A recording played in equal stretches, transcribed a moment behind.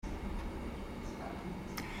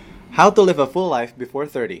How to live a full life before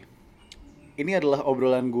 30. Ini adalah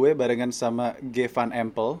obrolan gue barengan sama G Van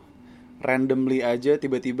Empel. Randomly aja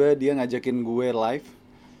tiba-tiba dia ngajakin gue live.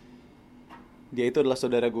 Dia itu adalah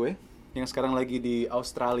saudara gue yang sekarang lagi di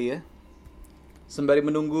Australia. Sembari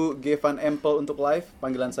menunggu G Van Empel untuk live,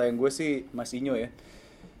 panggilan sayang gue sih Mas Inyo ya.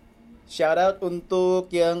 Shout out untuk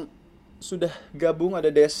yang sudah gabung,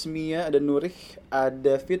 ada Desmia, ada Nurih,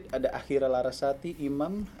 ada Fit, ada Akhirnya Larasati,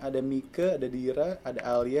 Imam, ada Mika, ada Dira, ada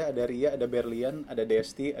Alia, ada Ria, ada Berlian, ada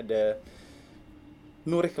Desti, ada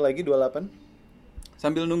Nurih lagi 28.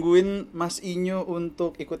 Sambil nungguin Mas Inyo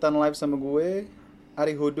untuk ikutan live sama gue,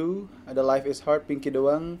 Ari Hudu, ada Life is Hard, Pinky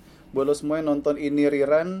doang. Buat lo semua yang nonton ini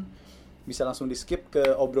rerun, bisa langsung di skip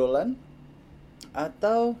ke obrolan.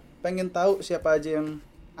 Atau pengen tahu siapa aja yang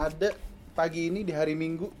ada pagi ini di hari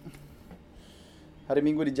Minggu. Hari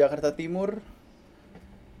Minggu di Jakarta Timur.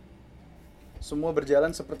 Semua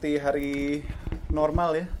berjalan seperti hari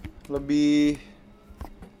normal ya. Lebih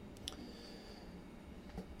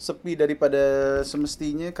sepi daripada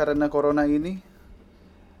semestinya karena corona ini.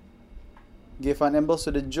 G Van Empel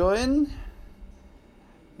sudah join.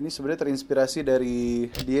 Ini sebenarnya terinspirasi dari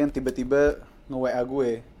dia yang tiba-tiba nge-WA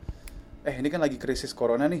gue. Ini kan lagi krisis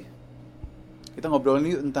corona nih. Kita ngobrol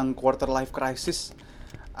ini tentang quarter life crisis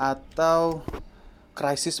atau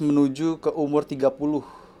krisis menuju ke umur 30.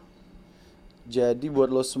 Jadi buat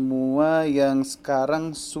lo semua yang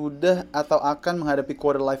sekarang sudah atau akan menghadapi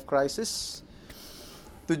quarter life crisis,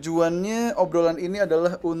 tujuannya obrolan ini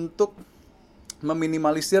adalah untuk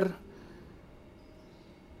meminimalisir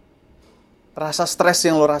rasa stres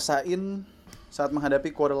yang lo rasain saat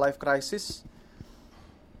menghadapi quarter life crisis.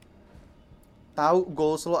 Tahu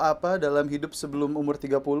goals lo apa dalam hidup sebelum umur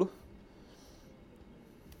 30.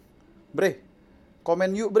 Bre,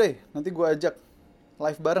 komen yuk bre, nanti gue ajak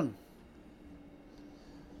live bareng.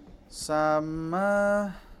 Sama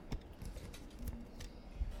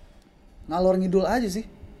ngalor ngidul aja sih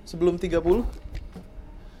sebelum 30.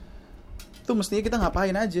 Tuh mestinya kita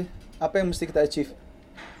ngapain aja, apa yang mesti kita achieve.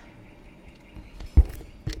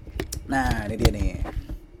 Nah ini dia nih,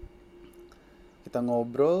 kita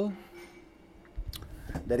ngobrol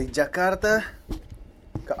dari Jakarta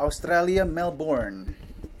ke Australia, Melbourne.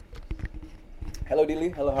 Halo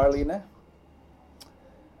Dili, halo Harlina.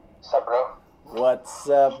 What's up bro? What's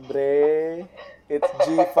up bre? It's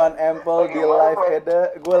G Van Empel di live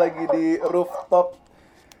Eda. Gue lagi di rooftop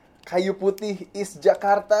Kayu Putih East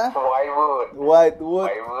Jakarta.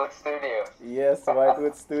 Whitewood Studio. Yes,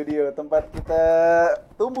 Whitewood Studio. Tempat kita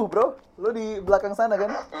tumbuh bro. Lo di belakang sana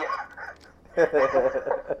kan? Iya.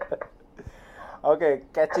 Oke,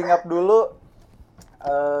 catching up dulu.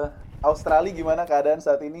 Australia gimana keadaan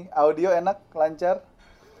saat ini? Audio enak, lancar?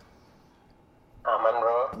 Aman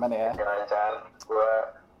bro. Aman ya? Lancar.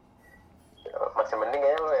 Gua masih mending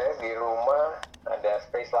ya lo ya, di rumah ada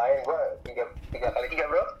space lain. Gua 3x3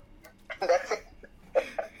 bro. That's it.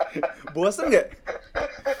 Bosen nggak?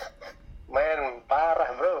 Man, parah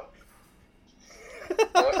bro.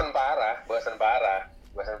 Bosen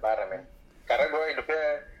parah men. Karena gue hidupnya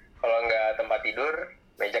kalau nggak tempat tidur,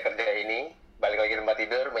 meja kerja ini, balik lagi tempat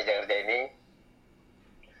tidur, meja kerja ini.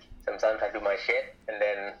 Sometimes I do my shit and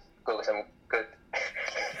then go some good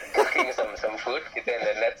cooking some food gitu, and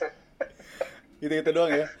then that's it. Gitu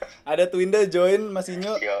doang ya. Ada Twinda join Mas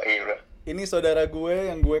Inyo. Yoi bro. Ini saudara gue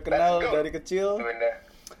yang gue kenal dari kecil. Twinda.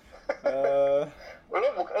 Lu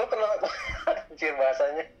kenal anjir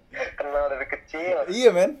bahasanya. Kenal dari kecil.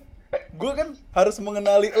 Iya men. Gue kan harus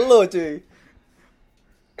mengenali lo cuy.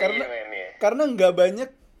 Karena nggak banyak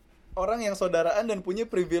orang yang saudaraan dan punya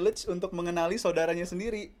privilege untuk mengenali saudaranya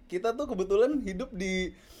sendiri. Kita tuh kebetulan hidup di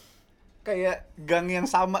kayak gang yang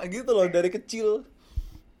sama gitu loh dari kecil.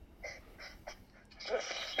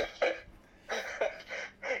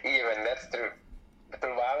 Iya man, that's true.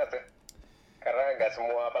 Betul banget tuh. Karena nggak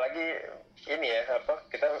semua, apalagi ini ya,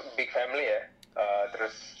 kita big family ya.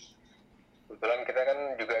 Terus kebetulan kita kan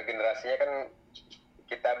juga generasinya kan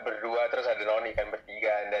kita berdua, terus ada Noni kan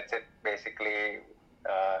bertiga, and that's it basically.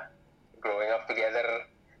 Growing up together,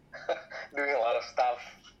 doing a lot of stuff.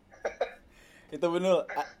 Itu bener.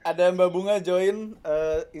 Ada Mbak Bunga join,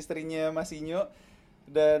 istrinya Mas Inyo.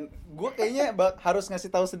 Dan gue kayaknya harus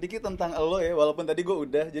ngasih tahu sedikit tentang lo ya, walaupun tadi gue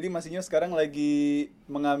udah. Jadi Mas Inyo sekarang lagi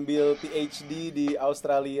mengambil PhD di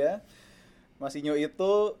Australia. Mas Inyo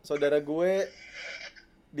itu saudara gue.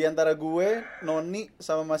 Di antara gue, Noni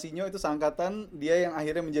sama Mas Inyo itu seangkatan. Dia yang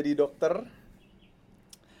akhirnya menjadi dokter.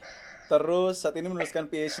 Terus saat ini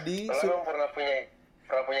meneruskan PhD. Lo pernah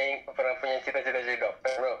punya cita-cita jadi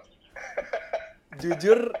dokter, bro?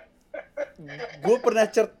 Jujur, gue pernah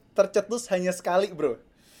tercetus hanya sekali, bro.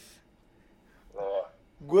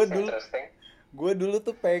 Gue dulu Interesting. gue dulu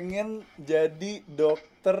tuh pengen jadi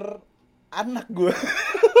dokter anak gue.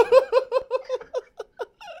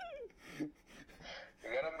 You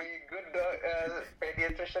gotta be good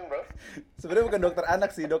pediatrician, bro. Sebenarnya bukan dokter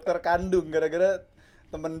anak sih, dokter kandung. Gara-gara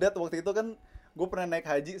temen dad waktu itu kan gue pernah naik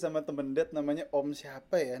haji sama temen dad namanya Om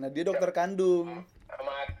siapa ya. Nah dia dokter kandung.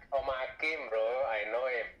 Om Hakim, bro. I know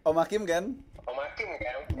him. Om Hakim kan? Om Hakim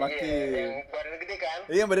kan? Om Hakim. Iya, yang badan gede kan?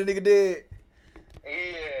 Iya badannya gede.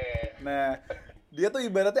 Iya. Nah dia tuh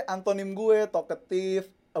ibaratnya antonim gue, talkative,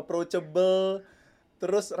 approachable,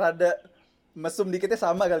 terus rada mesum dikitnya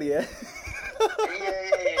sama kali ya. Iya.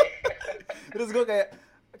 Terus gue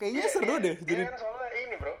kayaknya seru deh. Dia Jadi kan soalnya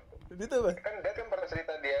ini, bro. itu apa? Kan dia kan pernah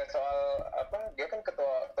cerita dia soal apa? Dia kan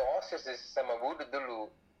ketua OSIS sama Budut dulu.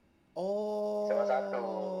 Oh. Sama satu.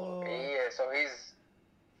 Iya, so he's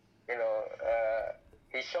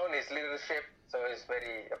he's shown his leadership, so he's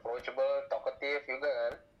very approachable, talkative juga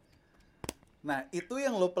kan. Nah, itu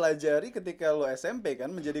yang lo pelajari ketika lo SMP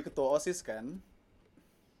kan, menjadi ketua OSIS kan?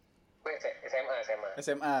 Gue SMA.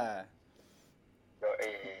 SMA.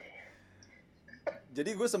 Yoi.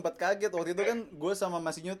 Jadi gue sempat kaget waktu itu kan gue sama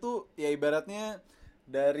Mas Inyo tuh ya ibaratnya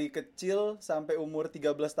dari kecil sampai umur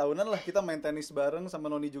 13 tahunan lah kita main tenis bareng sama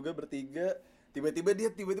Noni juga bertiga. Tiba-tiba dia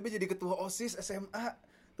jadi ketua OSIS SMA.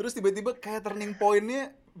 Terus tiba-tiba kayak turning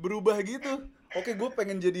point-nya berubah gitu. Oke, gue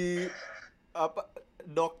pengen jadi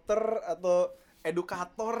dokter atau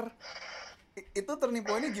edukator. Itu turning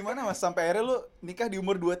point-nya gimana Mas? Sampai akhirnya lo nikah di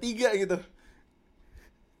umur 23 gitu.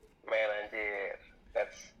 Man, anjir.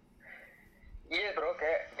 Iya bro,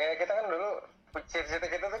 kayak kita kan dulu cita-cita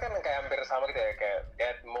kita tuh kan kayak hampir sama gitu ya, kayak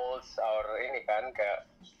that molds our ini kan, kayak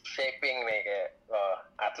shaping nih, kayak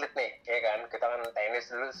atlet nih, ya kan. Kita kan tenis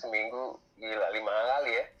dulu seminggu gila 5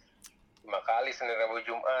 kali ya, 5 kali Senin Rabu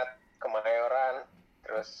Jumat Kemayoran,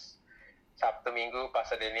 terus Sabtu Minggu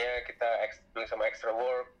Pasadena kita sama extra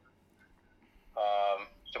work.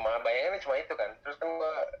 Cuma bayangannya cuma itu kan. Terus kan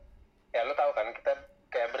gua, ya lu tahu kan kita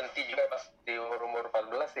kayak berhenti juga pas di umur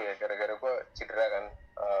 14 ya, gara-gara gue cedera kan.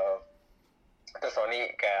 Terus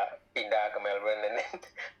Sony kayak pindah ke Melbourne dan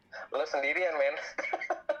lo sendirian men.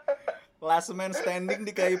 Last man standing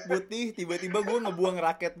di kayu putih, tiba-tiba gue ngebuang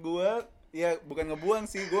raket gue. Ya bukan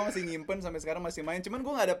ngebuang sih, gue masih nyimpen sampai sekarang masih main. Cuman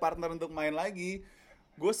gue gak ada partner untuk main lagi.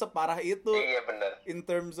 Gue separah itu. Iya bener. In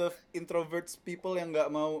terms of introverts people yang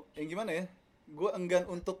gak mau, yang gimana ya, gue enggan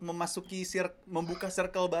untuk membuka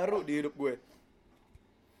circle baru di hidup gue.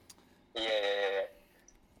 Iya.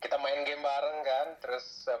 Kita main game bareng kan,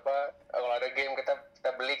 terus kalau ada game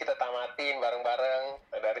kita beli, kita tamatin bareng-bareng,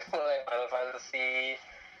 dari mulai Final Fantasy,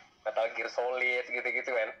 Metal Gear Solid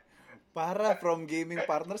gitu-gitu kan. Parah, from gaming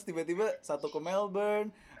partners tiba-tiba satu ke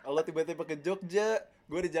Melbourne, lo tiba-tiba ke Jogja,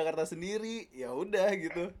 gue di Jakarta sendiri, ya udah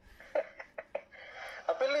gitu.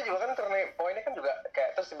 Tapi lu juga kan turning point-nya kan juga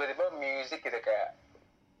kayak terus tiba-tiba music gitu,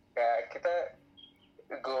 kayak kita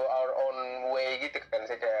go our own way gitu kan,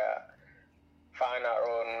 saya kayak find our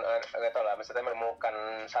own, nggak tau lah, maksudnya menemukan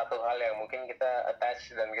satu hal yang mungkin kita attach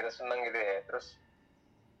dan kita senang gitu ya. Terus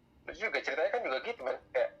lu juga ceritanya kan juga gitu man,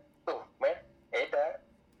 kayak tuh man, Eda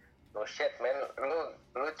no shit man,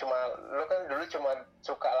 lu kan dulu cuma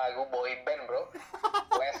suka lagu boy band bro,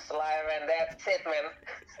 Westlife and that's it man.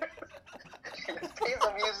 Play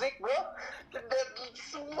some music bro, that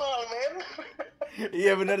small man.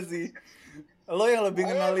 Iya benar sih. Lo yang lebih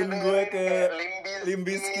ngenalin gue ke Limp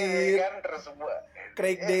Bizkit kan, terus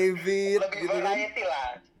Craig David lebih gitu kan. variety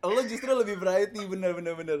lah. Lo justru lebih variety, bener.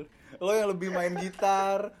 Lo yang lebih main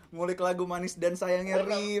gitar, ngulik lagu Manis dan Sayangnya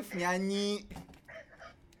riff, nyanyi.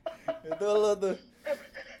 Itu lo tuh.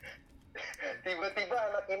 Tiba-tiba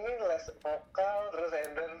anak ini les vokal,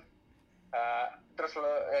 terus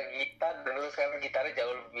lo gitar, dan lo sekarang gitarnya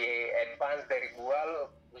jauh lebih advance dari gua, lo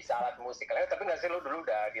bisa alat musik lain. Tapi nggak sih lo dulu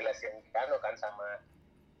udah di les yang piano kan sama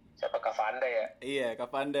siapa, Kavanda ya? Iya,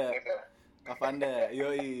 Kavanda. Gitu. Kavanda,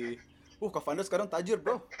 yoi. Kavanda sekarang tajir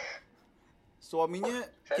bro. Suaminya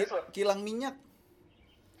kilang minyak.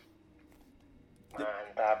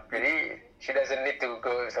 Mantap. Jadi she doesn't need to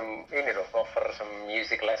go offer some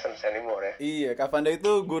music lessons anymore ya. Iya, Kavanda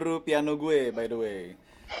itu guru piano gue by the way.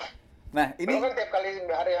 Nah ini kan tiap kali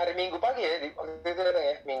hari Minggu pagi ya, waktu itu datang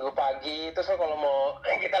ya, Minggu pagi. Terus kalau mau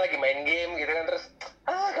kita lagi main game gitu kan, terus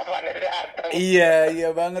kapan ada datang.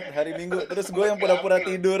 Iya banget hari Minggu. Terus gue yang pura-pura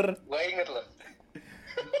tidur. Gue inget loh.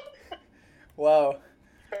 Wow,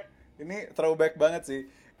 ini throwback banget sih.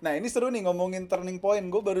 Nah ini seru nih ngomongin turning point.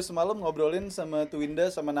 Gue baru semalam ngobrolin sama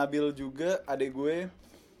Twinda sama Nabil juga, adek gue.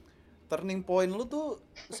 Turning point lu tuh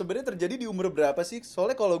sebenarnya terjadi di umur berapa sih?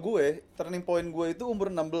 Soalnya kalau gue, turning point gue itu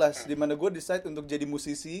umur 16, di mana gue decide untuk jadi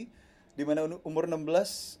musisi Dimana umur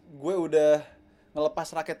 16 gue udah ngelepas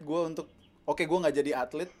raket gue untuk oke, gue nggak jadi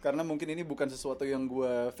atlet karena mungkin ini bukan sesuatu yang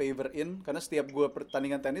gue favor-in, karena setiap gue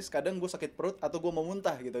pertandingan tenis kadang gue sakit perut atau gue mau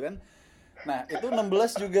muntah gitu kan. Nah itu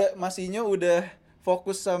 16 juga masihnya udah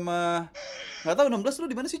fokus sama, nggak tahu 16 lu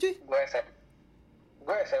di mana sih cuy?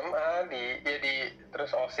 Gue SMA di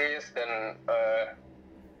terus OSIS dan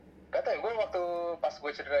gak tau ya, gue waktu pas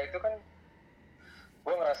gue cedera itu kan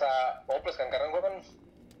gue ngerasa hopeless kan, karena gue kan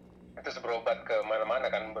terus berobat ke mana-mana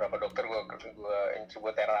kan, beberapa dokter gue coba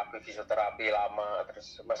terapi, fisioterapi lama,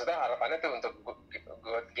 terus maksudnya harapannya tuh untuk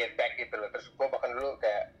gue get back gitu loh. Terus gue bahkan dulu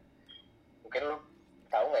kayak, mungkin lu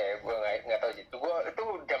tahu nggak ya, gue nggak tahu gitu, gue itu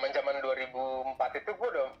zaman 2004 itu gue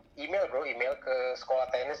udah email ke sekolah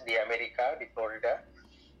tenis di Amerika, di Florida,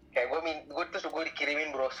 kayak gue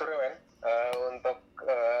dikirimin brosur men, untuk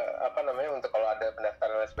untuk kalau ada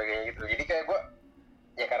pendaftaran dan sebagainya gitu. Jadi kayak gue,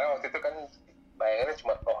 ya karena waktu itu kan bayangannya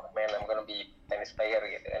cuma man, I'm gonna be tennis player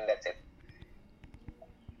gitu, and that's it.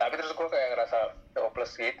 Tapi terus gue kayak ngerasa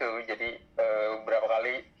hopeless gitu, jadi beberapa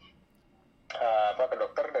kali ke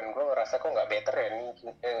dokter, dan gue ngerasa kok nggak better ya ini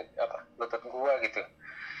lutut gue gitu.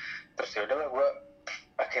 Terus ya udahlah, gue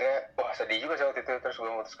akhirnya sedih juga sih waktu itu. Terus gue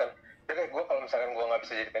memutuskan, gue kalau misalkan gue nggak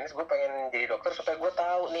bisa jadi tenis, gue pengen jadi dokter supaya gue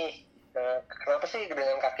tahu nih kenapa sih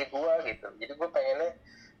dengan kaki gue gitu. Jadi gue pengennya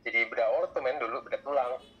jadi bedah orto men, dulu bedah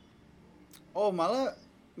tulang. Oh malah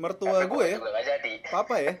mertua gue ya? Juga gak jadi.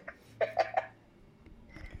 Papa ya?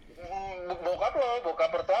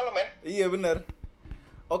 Bokap mertua lo men. Iya benar.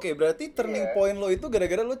 Oke, berarti turning point lo itu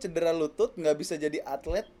gara-gara lo cedera lutut, nggak bisa jadi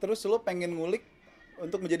atlet, terus lo pengen ngulik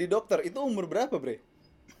untuk menjadi dokter. Itu umur berapa, Bre?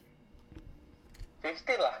 15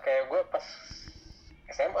 lah, kayak gue pas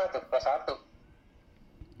SMA tuh, kelas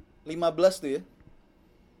 1. 15 tuh ya?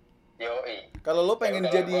 Yoi. Kalau lo pengen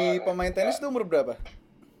jadi pemain tenis tuh umur berapa?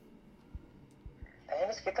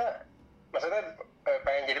 Tenis kita, maksudnya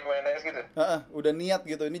pengen jadi pemain tenis gitu? Udah niat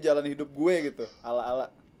gitu, ini jalan hidup gue gitu, ala-ala.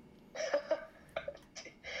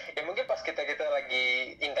 Ya mungkin pas kita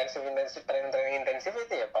lagi intensif training intensif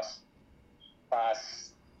itu ya pas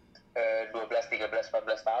 12, 13, 14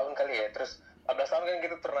 tahun kali ya. Terus 14 tahun kan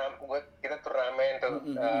kita turnamen tuh,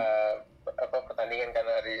 pertandingan kan,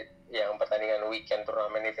 yang pertandingan weekend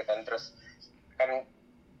turnamen itu kan. Terus kan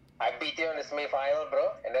I beat you on the semi-final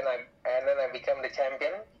bro, and then I become the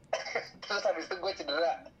champion. Terus habis itu gue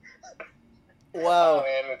cedera. Wow. Oh,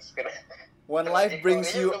 man, it's gonna... When life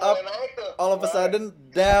brings you up, all of a sudden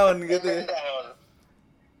down gitu ya.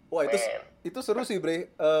 Wah itu seru sih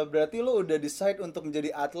Bre. Berarti lo udah decide untuk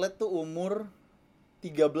menjadi atlet tuh umur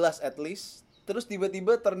 13 at least. Terus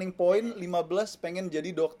tiba-tiba turning point 15 pengen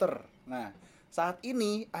jadi dokter. Nah saat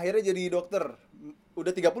ini akhirnya jadi dokter.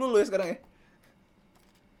 Udah 30 lo ya sekarang ya?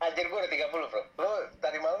 Anjir, gue udah 30 bro. Lo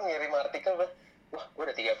tadi malam ngirim artikel bro. Wah gue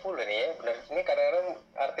udah 30 nih ya. Bener, ini kadang-kadang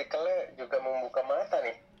artikelnya juga membuka mata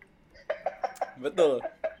nih. Betul.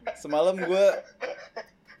 Semalam gue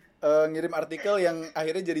ngirim artikel yang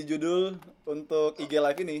akhirnya jadi judul untuk IG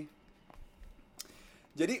Live ini.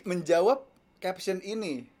 Jadi menjawab caption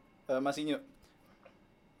ini, Mas Inyo,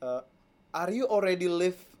 are you already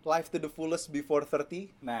live life to the fullest before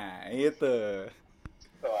 30? Nah itu.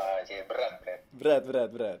 Wah jadi berat kan?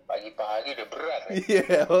 Berat. Pagi-pagi udah berat nih.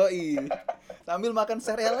 Iya, sambil makan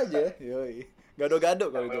sereal aja, yoi.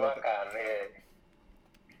 Gado-gado kalau itu. Sambil makan, iya.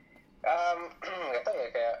 Nggak tahu ya,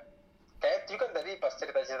 kayak juga tadi pas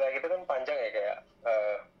cerita-cerita gitu kan panjang ya, kayak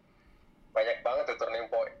banyak banget tuh turning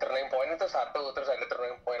point itu satu, terus ada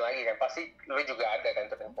turning point lagi kan, pasti lu juga ada kan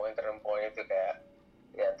turning point itu kayak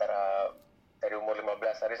di antara dari umur 15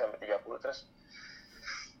 hari sampai 30. Terus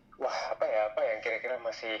apa yang kira-kira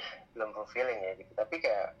masih belum fulfilling ya gitu. Tapi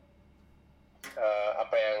kayak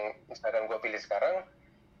apa yang misalkan gue pilih sekarang,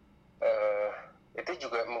 itu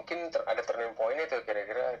juga mungkin ada turning point itu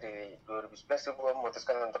kira-kira di 2011 tuh gue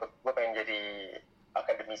memutuskan untuk gue pengen jadi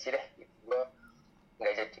akademisi deh gitu. Gue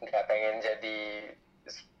nggak pengen jadi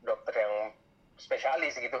dokter yang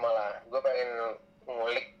spesialis gitu, malah gue pengen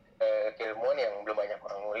ngulik keilmuan yang belum banyak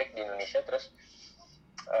orang ngulik di Indonesia, terus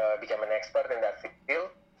become an expert in that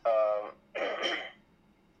field.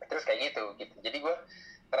 Terus kayak gitu. Jadi gue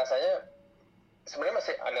rasanya sebenarnya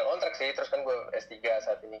masih ada kontrak sih. Terus kan gue S3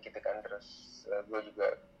 saat ini gitu kan. Terus gue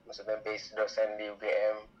juga maksudnya base dosen di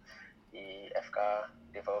UGM, di FK,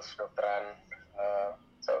 di fakultas kedokteran.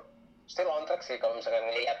 So still on track sih kalau misalkan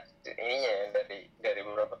ngelihat ininya dari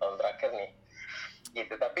beberapa tahun terakhir nih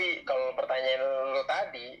gitu. Tapi kalau pertanyaan lo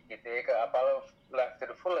tadi gitu ya, ke apa lo life to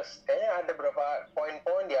the fullest, kayaknya ada beberapa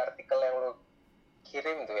poin-poin di artikel yang lo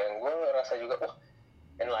kirim tuh yang gue ngerasa juga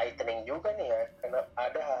enlightening juga nih ya, karena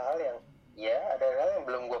ada hal-hal yang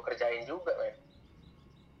belum gue kerjain juga men.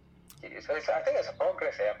 So it's, I think it's a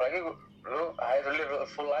progress ya. Apalagi lu I live a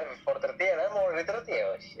full life before 30 and I'm already 30 ya.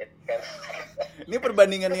 Oh shit kan. Ini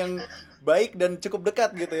perbandingan yang baik dan cukup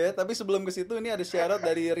dekat gitu ya. Tapi sebelum ke situ ini ada syarat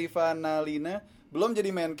dari Riva Nalina, belum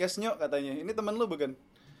jadi menkes Nyok katanya. Ini teman lu bukan?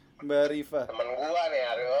 Mbak Riva. Temen gua nih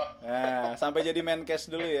Aryo. Nah, sampai jadi menkes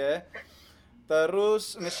dulu ya.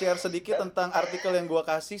 Terus nge-share sedikit tentang artikel yang gua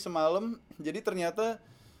kasih semalam. Jadi ternyata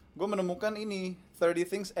gue menemukan ini 30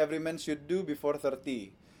 things every man should do before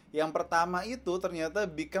 30. Yang pertama itu ternyata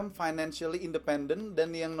become financially independent.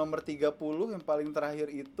 Dan yang nomor 30 yang paling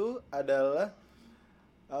terakhir itu adalah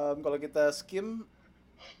kalau kita skim,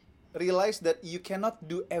 realize that you cannot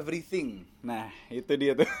do everything. Nah itu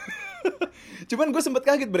dia tuh. Cuman gue sempet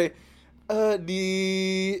kaget bre, di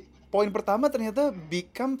poin pertama ternyata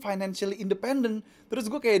become financially independent. Terus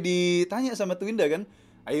gue kayak ditanya sama Twinda kan,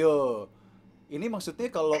 ayo, ini maksudnya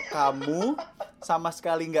kalau kamu sama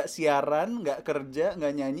sekali nggak siaran, nggak kerja,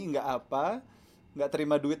 nggak nyanyi, nggak apa, nggak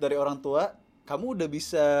terima duit dari orang tua, kamu udah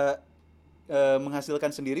bisa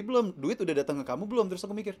menghasilkan sendiri belum? Duit udah datang ke kamu belum? Terus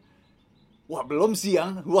aku mikir, wah belum sih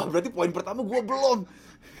yang, wah berarti poin pertama gue belum.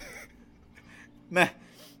 Nah,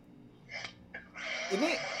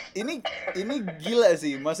 ini gila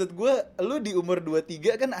sih. Maksud gue, lu di umur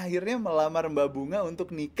 23 kan akhirnya melamar Mbak Bunga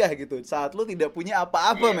untuk nikah gitu. Saat lu tidak punya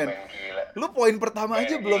apa-apa, men. Lu poin pertama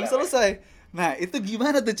aja belum selesai. Nah, itu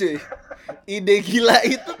gimana tuh, cuy? Ide gila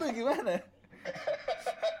itu tuh gimana?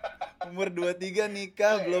 Umur 23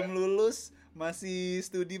 nikah, belum lulus, masih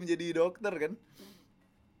studi menjadi dokter kan?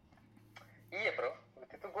 Iya, bro.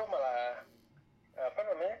 Waktu itu gue malah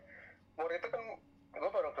umur itu kan gue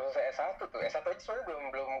baru selesai S1 tuh. S1 aja soalnya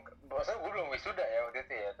belum maksudnya gue belum wisuda ya waktu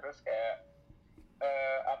itu ya. Terus kayak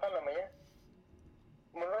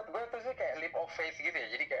menurut gue tuh sih kayak leap of faith gitu ya.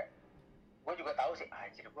 Jadi kayak gue juga tahu sih,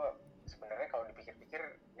 anjir gue sebenarnya kalau dipikir-pikir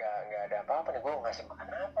nggak ada apa-apa nih, gue ngasih makan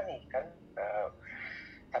apa nih kan.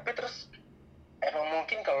 Tapi terus emang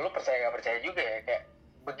mungkin kalau lu percaya nggak percaya juga ya, kayak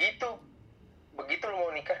begitu lu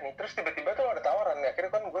mau nikah nih, terus tiba-tiba tuh ada tawaran. Akhirnya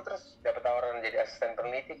kan gue terus dapet tawaran jadi asisten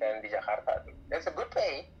peneliti kan di Jakarta tuh. That's a good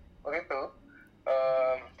pay waktu itu.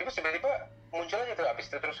 Terus tiba-tiba muncul aja tuh, abis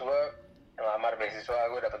itu terus gue ngelamar beasiswa,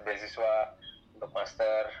 gue dapet beasiswa untuk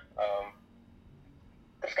master.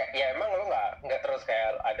 Terus kayak ya emang lo nggak terus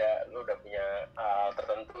kayak ada lo udah punya hal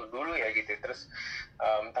tertentu dulu ya gitu. Terus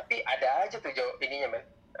tapi ada aja tuh ininya men,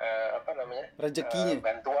 rezekinya,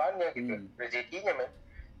 bantuannya gitu, rezekinya men.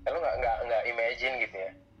 Lo nggak imagine gitu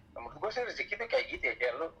ya. Menurut gue sih rezeki tuh kayak gitu ya,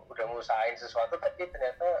 kayak lo udah ngusahain sesuatu tapi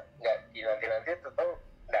ternyata nggak nanti tetap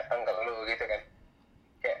datang ke lo gitu kan.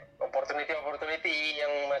 Kayak opportunity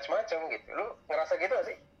yang macam-macam gitu. Lo ngerasa gitu gak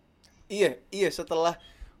sih? Iya, setelah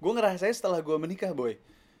gue menikah, boy.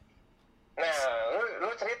 Nah, lu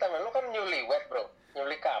cerita, man. Lu kan newlywed, bro.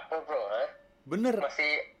 Newly couple, bro, ha? Bener.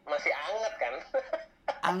 Masih anget kan?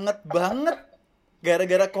 Anget banget.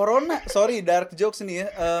 Gara-gara corona. Sorry, dark jokes nih ya.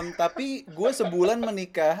 Tapi gue sebulan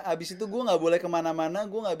menikah. Abis itu gue gak boleh kemana-mana.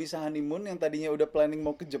 Gue gak bisa honeymoon. Yang tadinya udah planning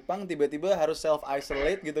mau ke Jepang, tiba-tiba harus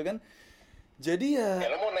self-isolate gitu kan. Jadi ya...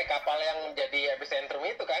 Ya, lu mau naik kapal yang jadi epicentrum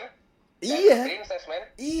itu kan? Iya. Princess, man.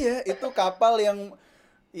 Iya, itu kapal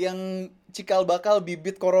yang cikal bakal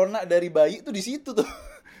bibit corona dari bayi tuh di situ tuh.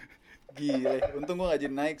 Gila, untung gue gak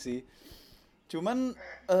jadi naik sih. Cuman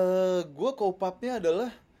gue kopapnya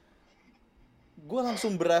adalah gue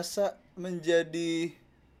langsung berasa menjadi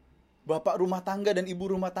bapak rumah tangga dan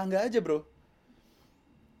ibu rumah tangga aja, bro.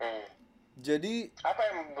 Jadi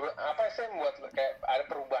apa sih yang buat kayak ada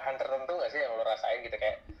perubahan tertentu nggak sih yang lo rasain gitu,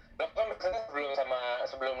 kayak lo kan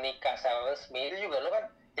sebelum nikah secara resmi itu juga lo kan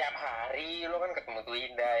tiap hari lo kan ketemu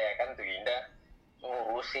Twinda ya kan, Twinda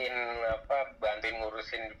ngurusin bantuin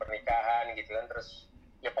ngurusin di pernikahan gitu kan. Terus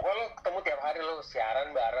ya pokoknya lo ketemu tiap hari, lo siaran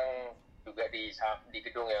bareng juga di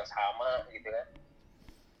gedung yang sama gitu kan,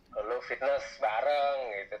 lo fitness bareng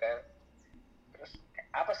gitu kan. Terus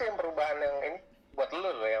apa sih yang perubahan yang ini buat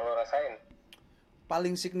lo yang lo rasain?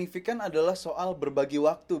 Paling signifikan adalah soal berbagi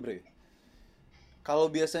waktu, bre. Kalau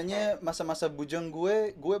biasanya masa-masa bujang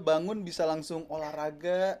gue bangun bisa langsung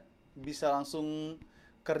olahraga, bisa langsung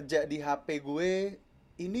kerja di HP gue.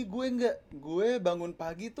 Ini gue enggak. Gue bangun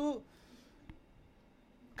pagi tuh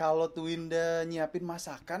kalau Twinda nyiapin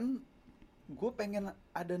masakan, gue pengen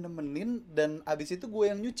ada nemenin, dan abis itu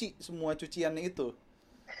gue yang nyuci semua cuciannya itu.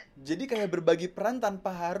 Jadi kayak berbagi peran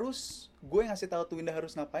tanpa harus gue ngasih tahu Twinda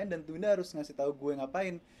harus ngapain dan Twinda harus ngasih tahu gue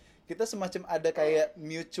ngapain. Kita semacam ada kayak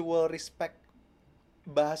mutual respect,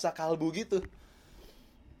 bahasa kalbu gitu.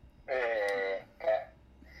 Kayak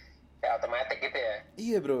otomatis gitu ya.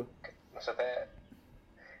 Iya, bro. Maksudnya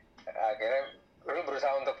akhirnya lu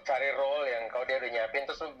berusaha untuk cari role yang kalau dia udah nyiapin,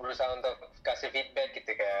 terus lu berusaha untuk kasih feedback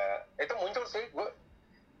gitu. Kayak itu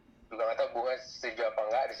setuju apa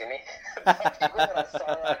enggak di sini. Tapi gue ngerasa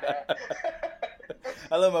ada.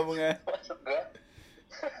 Halo Mbak Bunga.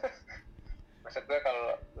 Maksud gue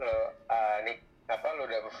kalau lo nih apa lo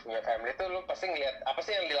udah punya family tuh lo pasti ngeliat apa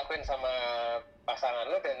sih yang dilakuin sama pasangan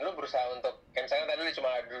lo, dan lo berusaha untuk kayak misalnya tadi lo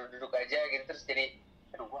cuma duduk aja gitu terus jadi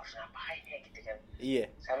aduh gue harus ngapain ya gitu kan. Iya.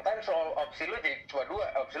 Sometimes opsi lo jadi cuma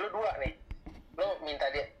opsi lo dua nih. Lo minta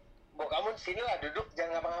dia, kamu sini lah duduk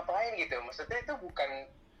jangan ngapa-ngapain gitu. Maksudnya itu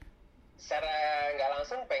bukan secara nggak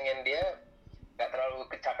langsung pengen dia nggak terlalu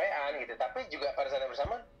kecapean gitu, tapi juga pada saat yang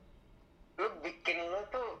bersamaan lo bikin lo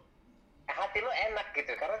tuh hati lo enak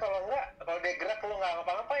gitu, karena kalau dia gerak lo nggak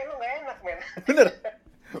ngapa-ngapain lo nggak enak men.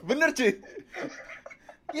 bener cuy.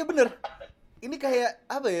 Iya bener. Ini kayak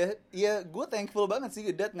apa ya? Ya gue thankful banget sih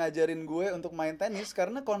Dad ngajarin gue untuk main tenis,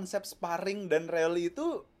 karena konsep sparring dan rally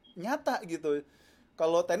itu nyata gitu.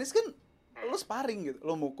 Kalau tenis kan lo sparring gitu,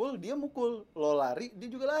 lo mukul dia mukul, lo lari dia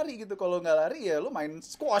juga lari gitu. Kalau nggak lari ya lo main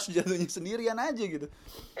squash jatuhnya sendirian aja gitu.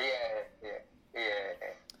 Iya.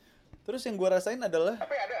 Terus yang gue rasain adalah,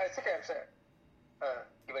 tapi ada sih kayak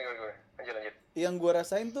gimana lanjut. Yang gue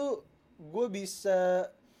rasain tuh gue bisa,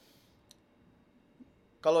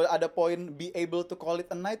 kalau ada poin be able to call it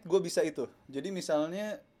a night, gue bisa itu. Jadi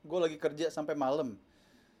misalnya gue lagi kerja sampai malam,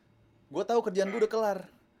 gue tahu kerjaan gue udah kelar,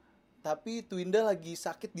 tapi Twinda lagi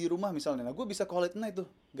sakit di rumah misalnya, nah gue bisa call it a night tuh,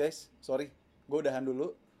 guys, sorry, gue udahan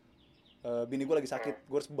dulu, bini gue lagi sakit,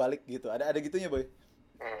 gue harus balik gitu. Ada gitunya boy.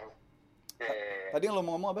 Tadi yang lo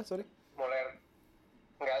mau ngomong apa, sorry? Mulai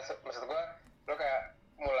nggak, maksud gue lo kayak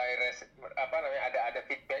mulai ada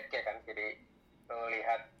feedback ya kan, jadi lo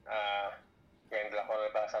ngelihat yang dilakukan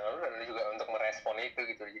oleh pasangan lo, dan lo juga untuk merespon itu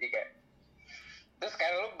gitu. Jadi kayak terus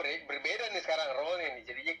kayak lo berbeda nih sekarang role-nya nih,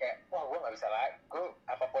 jadinya kayak wah gue nggak bisa lagi, gue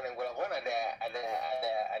apapun yang gue lakukan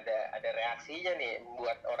ada reaksinya nih,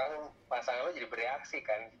 buat orang pasangan lo jadi bereaksi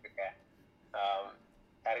kan gitu, kayak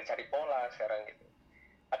cari pola sekarang gitu.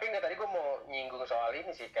 Tapi enggak, tadi gue mau nyinggung soal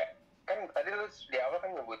ini sih, kayak kan tadi lu di awal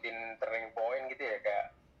kan nyebutin turning point gitu ya, kayak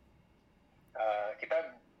kita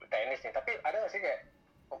tenis nih, tapi ada nggak sih kayak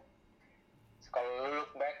kalau lu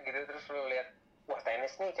look back gitu terus lu lihat wah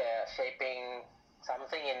tenis nih kayak shaping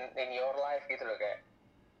something in your life gitu loh, kayak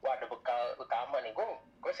wah ada bekal utama nih.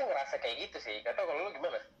 Gue sih ngerasa kayak gitu sih, gak tau kalau lu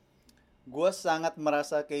gimana? Gue sangat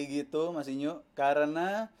merasa kayak gitu Mas Inyo,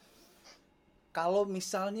 karena kalau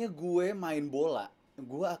misalnya gue main bola,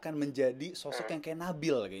 gue akan menjadi sosok yang kayak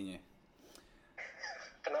Nabil kayaknya.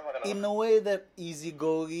 Kenapa? In a way that easy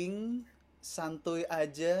going, santuy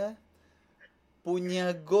aja,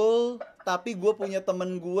 punya goal, tapi gue punya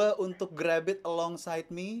temen gue untuk grab it alongside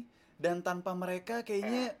me, dan tanpa mereka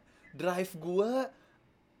kayaknya drive gue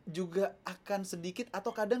juga akan sedikit atau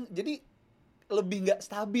kadang jadi lebih nggak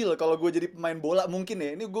stabil kalau gue jadi pemain bola mungkin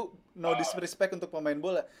ya. Ini gue no disrespect untuk pemain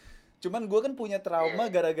bola. Cuman gue kan punya trauma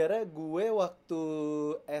gara-gara gue waktu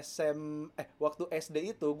waktu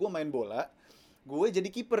SD itu gue main bola, gue jadi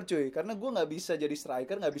kiper cuy, karena gue nggak bisa jadi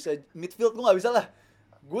striker, nggak bisa midfield, gue nggak bisa lah.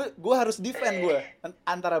 Gue harus defend gue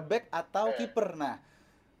antara back atau kiper. Nah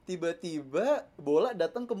tiba-tiba bola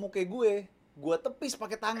datang ke muka gue tepis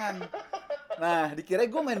pakai tangan. Nah dikira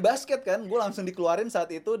gue main basket kan, gue langsung dikeluarin saat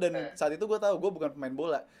itu, dan saat itu gue tahu gue bukan pemain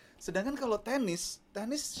bola. Sedangkan kalau tenis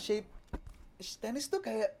tuh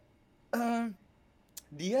kayak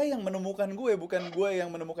dia yang menemukan gue, bukan gue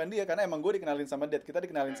yang menemukan dia, karena emang gue dikenalin sama dad, kita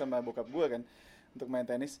dikenalin sama bokap gue kan untuk main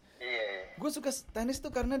tenis. Gue suka tenis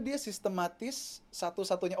tuh karena dia sistematis,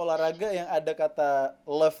 satu-satunya olahraga yang ada kata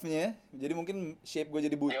love-nya. Jadi mungkin shape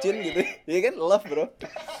gue jadi bucin gitu, iya kan, love bro.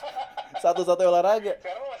 Satu-satunya olahraga.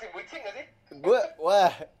 Sekarang masih bucin gak sih? Gue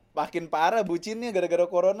makin parah bucinnya gara-gara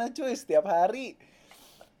corona cuy, setiap hari.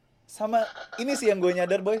 Sama ini sih yang gue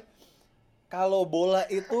nyadar boy, kalau bola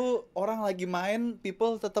itu orang lagi main,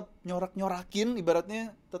 people tetap nyorak-nyorakin,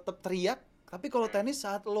 ibaratnya tetap teriak. Tapi kalau tenis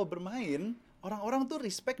saat lo bermain, orang-orang tuh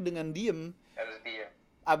respect dengan diem. Harus diem.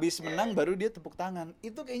 Abis menang baru dia tepuk tangan.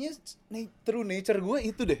 Itu kayaknya true nature gue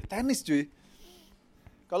itu deh, tenis cuy.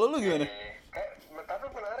 Kalau lo gimana? Tapi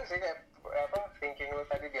menarik sih, kayak thinking lo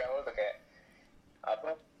tadi di awal tuh kayak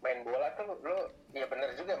main bola tuh lo ya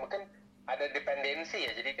bener juga, mungkin ada dependensi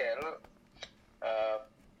ya, jadi kayak lo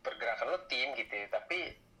pergerakan lo tim gitu ya.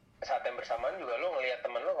 Tapi saat yang bersamaan juga lo ngelihat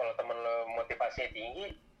temen lo, kalau temen lo motivasinya tinggi,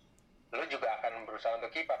 lo juga akan berusaha untuk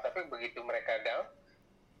keep up. Tapi begitu mereka down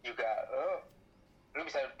juga lo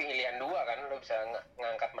bisa pilihan dua kan, lo bisa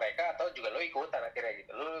ngangkat mereka atau juga lo ikutan akhirnya gitu,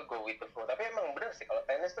 lo go with the flow. Tapi emang bener sih kalau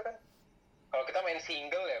tenis tuh kan, kalau kita main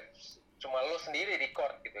single ya cuma lo sendiri di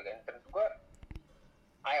court gitu kan. Dan gue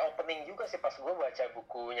eye opening juga sih pas gue baca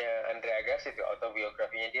bukunya Andre Agassi itu,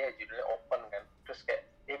 autobiografinya dia, judulnya Open kan. Terus kayak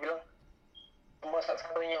dia bilang cuma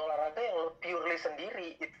satu-satunya olahraga yang lo purely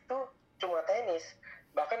sendiri itu cuma tenis.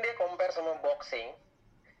 Bahkan dia compare sama boxing.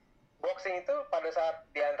 Boxing itu pada saat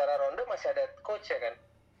di antara ronde masih ada coach ya kan,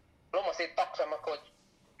 lo masih talk sama coach.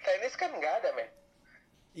 Tenis kan nggak ada, men.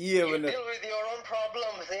 Iya You bener. deal with your own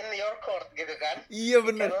problems in your court gitu kan. Iya You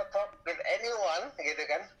bener. cannot talk with anyone gitu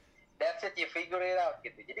kan. That's it, you figure it out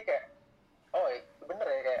gitu. Jadi kayak, oh bener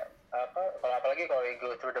ya, kayak apa, apalagi kalau you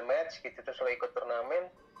go through the match gitu, terus lo ikut turnamen,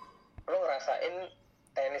 lo ngerasain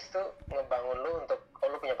tenis tuh ngebangun lo untuk, oh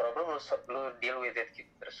lo punya problem, lo deal with it gitu.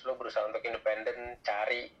 Terus lo berusaha untuk independen,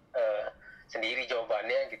 cari sendiri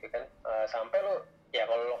jawabannya gitu kan. Sampai lo, ya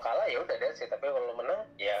kalau lo kalah ya udah deh sih, tapi kalau lo menang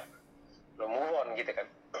ya lo move on gitu kan.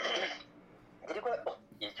 Jadi gue, oh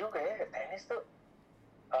iya juga ya, tenis tuh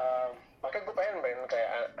makanya gue pengen kayak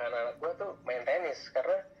anak-anak gue tuh main tenis,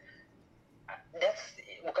 karena that's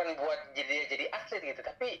bukan buat jadi atlet gitu,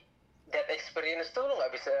 tapi that experience tuh lo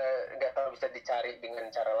nggak tahu bisa dicari dengan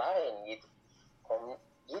cara lain gitu.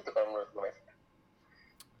 Gitu kalau menurut gue.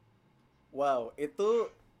 Wow, itu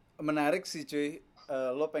menarik sih cuy.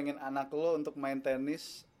 Lo pengen anak lo untuk main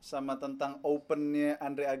tenis, sama tentang opennya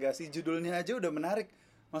Andre Agassi, judulnya aja udah menarik.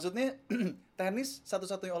 Maksudnya tenis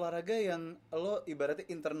satu-satunya olahraga yang lo ibaratnya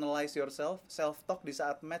internalize yourself, self talk di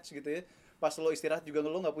saat match gitu ya. Pas lo istirahat juga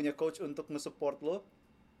lo nggak punya coach untuk nge-support lo.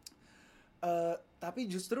 Tapi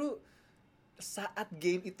justru saat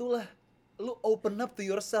game itulah lo open up to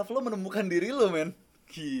yourself, lo menemukan diri lo, men.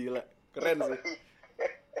 Gila, keren sih.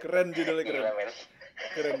 Keren judulnya, keren. Gila, men.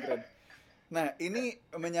 Keren. Nah, ini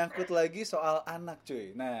menyangkut lagi soal anak,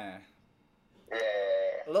 cuy. Nah,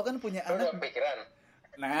 lo kan punya Lo anak. udah pikiran?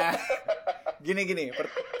 Nah, gini.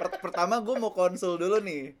 Pertama gue mau konsul dulu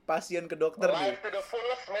nih, pasien ke dokter nih. Life to the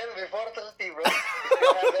fullest, man, before 30, bro. You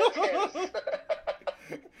have that chance.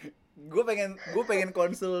 Gue pengen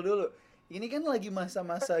konsul dulu. Ini kan lagi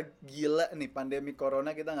masa-masa gila nih, pandemi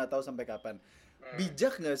corona, kita nggak tahu sampai kapan.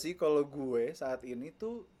 Bijak nggak sih kalau gue saat ini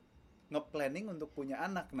tuh nge-planning untuk punya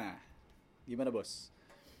anak? Nah, gimana bos?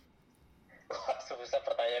 Wah, susah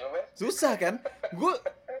pertanyaan lo, men. Susah kan?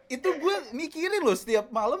 Gue mikirin loh setiap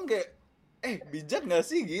malam kayak, bijak nggak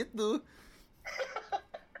sih gitu?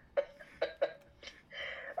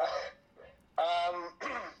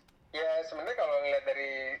 Ya sebenarnya kalau ngeliat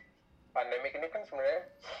dari pandemik ini kan sebenarnya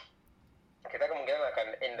kita kemungkinan akan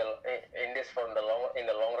in this in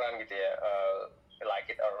the long run gitu ya,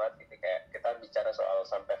 like it or not gitu. Kayak kita bicara soal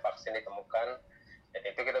sampai vaksin ditemukan, dan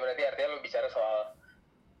itu kita berarti artinya lo bicara soal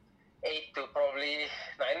 8 to probably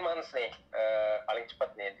 9 months nih, paling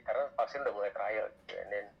cepat nih, karena vaksin udah mulai trial gitu. And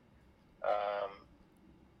then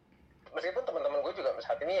meskipun teman-teman gue juga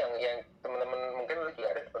saat ini yang teman-teman, mungkin lu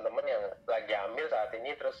juga ada teman-teman yang lagi hamil saat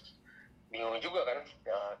ini, terus bingung juga kan,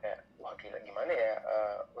 ya, kayak wah gila gimana ya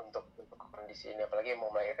untuk kondisi ini, apalagi mau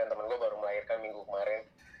melahirkan. Teman gue baru melahirkan minggu kemarin,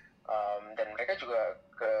 dan mereka juga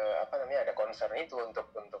ada concern itu untuk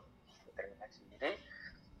terinfeksi. Jadi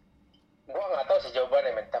gue nggak tahu sih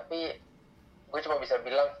jawabannya, men, tapi gue cuma bisa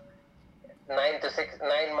bilang 9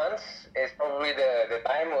 months is probably the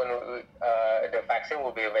time when the vaccine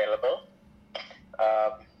will be available,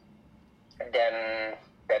 dan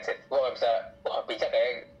that's it. Gue nggak bisa bijak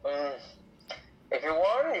kayak if you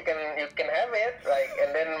want you can have it, like,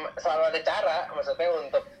 and then selalu ada cara, maksudnya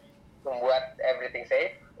untuk membuat everything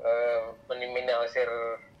safe, meminimalisir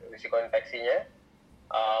risiko infeksinya,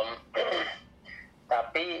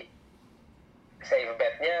 tapi safe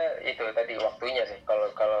bet-nya itu tadi waktunya sih,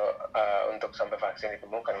 kalau untuk sampai vaksin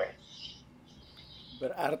ditemukan, men.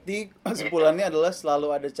 Berarti kesimpulannya adalah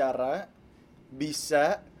selalu ada cara,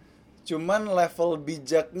 bisa, cuman level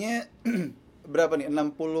bijaknya berapa nih?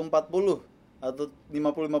 60-40 atau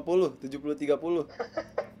 50-50, 70-30?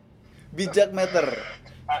 Bijak meter.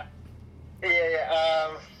 Iya.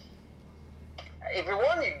 If you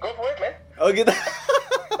want, you go for it, man. Oh gitu.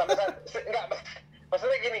 Enggak,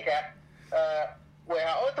 maksudnya gini, Kak.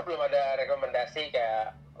 WHO tuh belum ada rekomendasi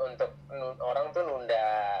kayak untuk orang tuh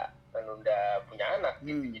nunda punya anak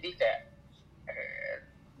gitu. Jadi kayak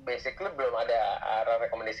basically belum ada arah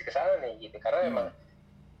rekomendasi ke sana nih gitu, karena emang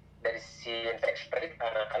dari si infection rate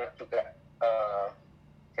anak-anak juga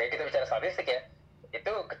kayak kita bicara statistik ya,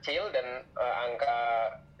 itu kecil, dan angka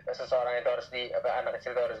seseorang itu anak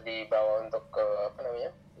kecil itu harus dibawa untuk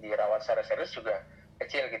dirawat secara serius juga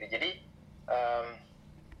kecil gitu. Jadi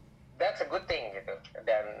that's a good thing gitu.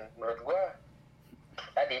 Dan menurut gue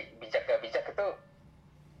tadi bijak gak bijak itu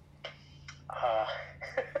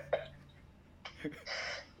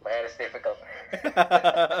man, it's difficult.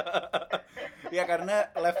 Ya karena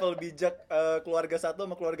level bijak keluarga satu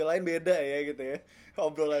sama keluarga lain beda ya gitu ya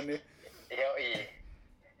obrolannya. Yoi.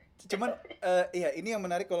 Cuman iya ini yang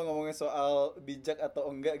menarik kalau ngomongin soal bijak atau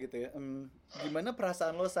enggak gitu ya. Gimana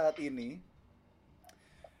perasaan lo saat ini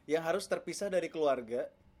yang harus terpisah dari keluarga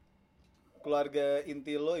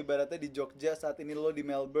inti lo ibaratnya di Jogja, saat ini lo di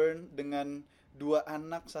Melbourne dengan 2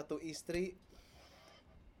 anak, 1 istri,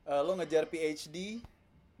 lo ngejar PhD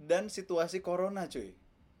dan situasi corona cuy.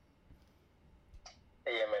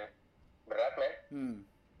 Iya men, berat men,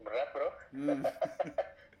 berat bro.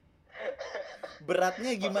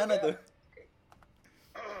 Beratnya gimana tuh?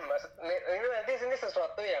 Ini nanti sini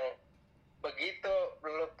sesuatu yang begitu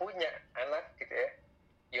lo punya anak gitu ya,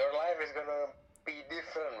 your life is gonna be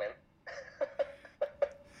different man.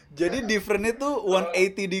 Jadi differentnya tuh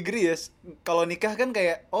 180 degree ya. Kalau nikah kan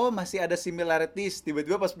kayak masih ada similarities,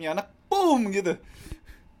 tiba-tiba pas punya anak, boom gitu.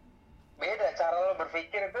 Beda cara lo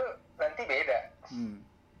berpikir itu nanti beda.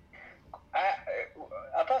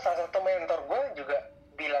 Salah satu mentor gue juga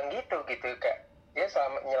bilang gitu kayak dia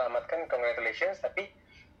menyelamatkan, congratulations, tapi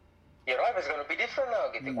your life is gonna be different now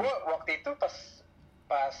gitu. Gue waktu itu pas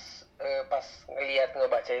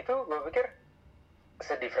ngebaca itu gue pikir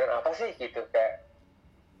se-different apa sih gitu, kayak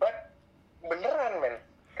but beneran men,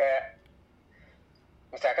 kayak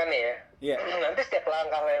misalkan nih ya, nanti setiap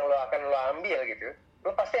langkah yang lo akan lo ambil gitu,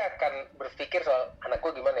 lo pasti akan berpikir soal anak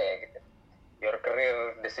gue gimana ya gitu, your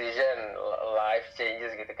career decision, life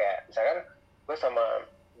changes gitu. Kayak misalkan gue sama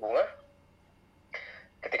Bunga,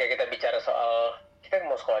 ketika kita bicara soal kita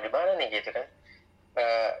mau sekolah di mana nih gitu kan,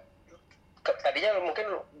 tadinya lo mungkin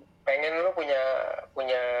pengen lo punya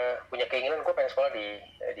keinginan, gue pengen sekolah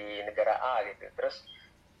di negara A gitu, terus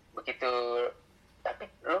begitu, tapi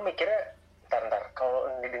lo mikirnya ntar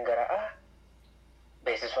kalau di negara A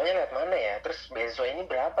beasiswanya lihat mana ya, terus beasiswa ini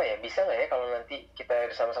berapa ya, bisa nggak ya kalau nanti kita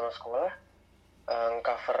bersama-sama sekolah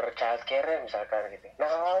cover childcare misalkan gitu.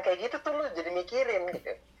 Nah hal kayak gitu tuh lo jadi mikirin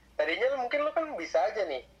gitu. Tadinya mungkin lo kan bisa aja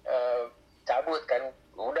nih cabut kan,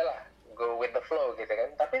 udahlah go with the flow gitu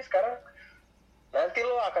kan, tapi sekarang nanti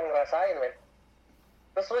lo akan ngerasain men,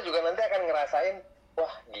 terus lo juga nanti akan ngerasain,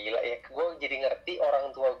 wah gila ya, gue jadi ngerti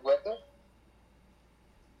orang tua gue tuh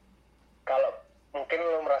kalau mungkin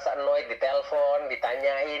lo merasa annoyed di telepon,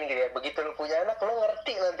 ditanyain gitu ya, begitu lo punya anak lo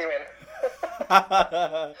ngerti nanti men.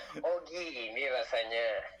 Oh gini rasanya.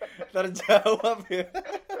 Terjawab ya.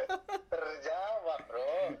 Terjawab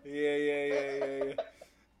bro. Iya.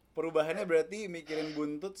 Perubahannya berarti mikirin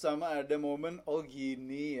buntut sama ada momen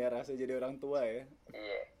gini ya rasa jadi orang tua ya.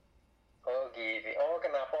 Iya. Oh gini. Oh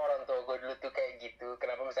kenapa orang tua gue dulu tuh kayak gitu.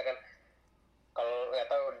 Kenapa misalkan kalau nggak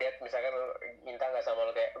tahu dad misalkan minta nggak sama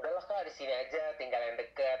lo kayak udahlah kak di sini aja, tinggal yang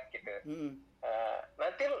dekat gitu.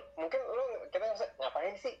 Nanti mungkin kita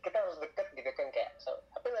ngapain sih kita harus deket gitu kan kayak.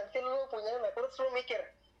 Tapi nanti lo punya anak lo terus lo mikir,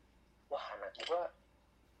 wah anak gue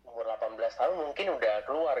umur 18 tahun mungkin udah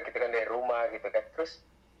keluar gitu kan dari rumah gitu kan, terus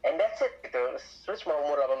and that's it gitu, terus mau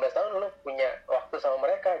umur 18 tahun lo punya waktu sama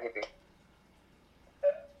mereka gitu.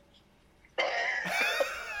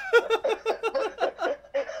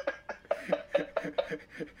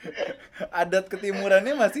 Adat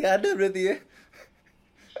ketimurannya masih ada berarti ya.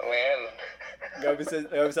 Men, Gak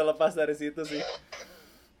bisa lepas dari situ sih.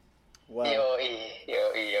 Wow.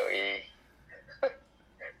 Yoi.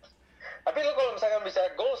 Tapi lo kalau misalkan bisa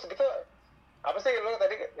goals gitu, apa sih lo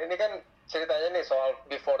tadi ini kan ceritanya nih soal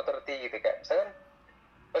before 30 gitu kayak misalkan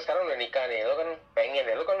lo sekarang udah nikah nih, lo kan pengen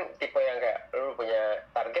ya, lo kan tipe yang kayak lo punya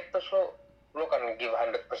target terus lo kan give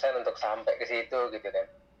 100% untuk sampai ke situ gitu kan.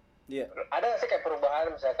 Iya. Ada sih kayak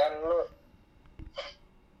perubahan misalkan lo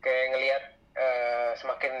kayak ngelihat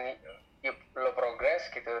semakin lo progress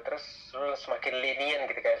gitu, terus lo semakin lenient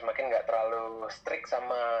gitu, kayak semakin nggak terlalu strict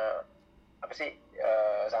sama apa sih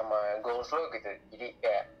sama goals lo gitu. Jadi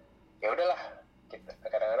kayak ya udahlah gitu.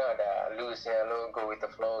 Kadang-kadang ada loose-nya, lo go with the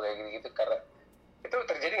flow kayak gitu-gitu. Karena itu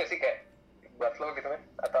terjadi nggak sih kayak buat lo gitu kan?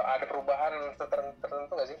 Atau ada perubahan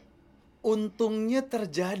tertentu nggak sih? Untungnya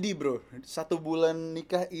terjadi bro. 1 bulan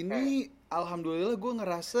nikah ini alhamdulillah gue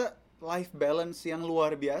ngerasa life balance yang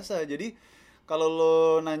luar biasa. Jadi kalau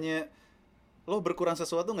lo nanya lo berkurang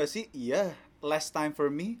sesuatu nggak sih? Iya, less time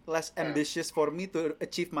for me, less ambitious for me to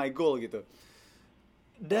achieve my goal gitu.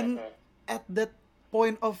 Dan at that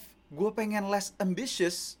point of gue pengen less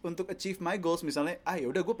ambitious untuk achieve my goals, misalnya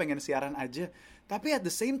yaudah gue pengen siaran aja, tapi at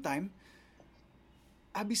the same time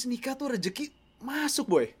abis nikah tuh rezeki masuk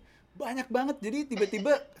boy, banyak banget. Jadi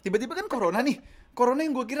tiba-tiba kan corona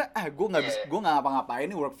yang gue kira gue nggak ngapa-ngapain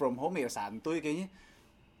nih, work from home ya santuy kayaknya.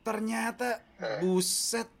 Ternyata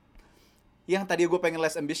buset, yang tadi gue pengen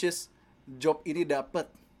less ambitious, job ini dapet,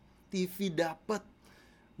 TV dapet,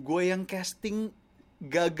 gue yang casting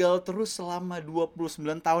gagal terus selama 29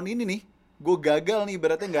 tahun ini nih, gue gagal nih,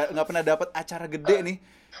 berarti nggak pernah dapat acara gede nih.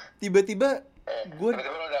 Tiba-tiba gue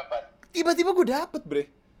gue dapet, bre.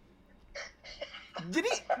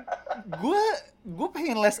 Jadi gue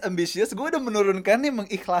pengen less ambitious, gue udah menurunkan nih,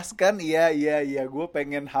 mengikhlaskan, iya gue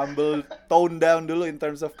pengen humble, tone down dulu in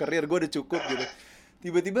terms of career, gue udah cukup gitu.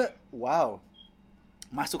 Tiba-tiba wow,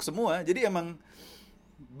 masuk semua. Jadi emang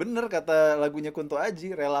bener kata lagunya Kunto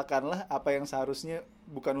Aji, relakanlah apa yang seharusnya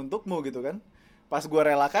bukan untukmu gitu kan. Pas gue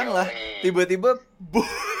relakan lah, tiba-tiba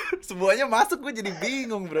semuanya masuk, gue jadi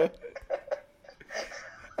bingung, bro.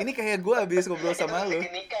 Ini kayak gue abis ngobrol sama lo.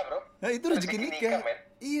 Nikah, bro. Nah itu rezeki nikah.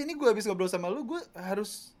 Iya, ini gue abis ngobrol sama lo, gue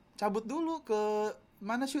harus cabut dulu ke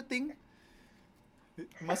mana syuting.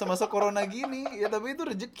 Masa-masa corona gini, ya tapi itu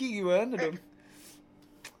rezeki gimana dong?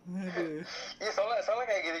 Iya, soalnya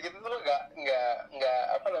kayak gitu-gitu tuh lo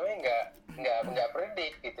nggak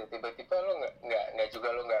predik gitu. Tiba-tiba lo nggak juga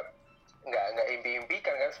lo nggak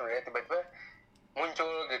impi-impikan kan sebenarnya, tiba-tiba muncul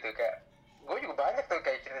gitu. Kayak gue juga banyak tuh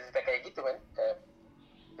kayak cerita-cerita kayak gitu kan, kayak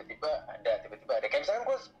tiba-tiba ada kayak misalkan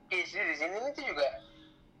gue PhD di sini ini tuh juga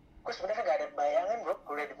gue sebenarnya nggak ada bayangan, bro,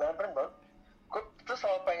 kuliah di Melbourne, bro. Gue tuh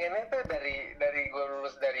selalu pengennya tuh dari gue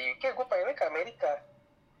lulus dari UK, gue pengennya ke Amerika.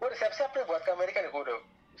 Gue udah siap-siap nih buat ke Amerika nih, gue udah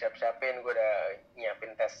siap-siapin, gue udah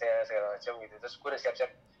nyiapin tesnya segala macam gitu. Terus gue udah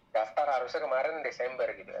siap-siap daftar harusnya kemarin Desember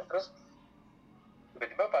gitu kan. Terus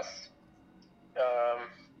tiba-tiba pas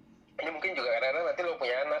ini mungkin juga kadang-kadang nanti lo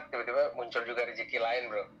punya anak, tiba-tiba muncul juga rezeki lain,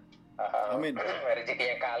 bro. Amin.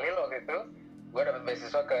 Rezekinya Khalil waktu itu gue dapet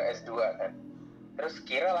beasiswa ke S2 kan. Terus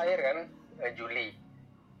Kira lahir kan Juli.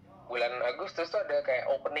 Bulan Agustus tuh ada kayak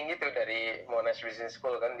opening gitu dari Monash Business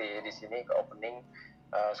School kan di sini, ke opening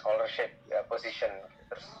scholarship position.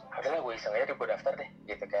 Terus adalah gue iseng aja gue daftar deh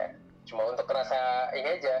gitu, kayak cuma untuk ngerasa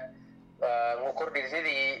ini aja, ngukur diri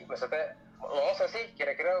sendiri, maksudnya lolos gak sih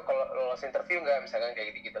kira-kira kalau lolos interview nggak, misalkan kayak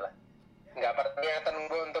gitu gitulah. Nggak pada niatan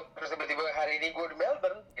gue untuk terus tiba-tiba hari ini gue di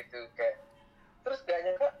Melbourne gitu, kayak terus gak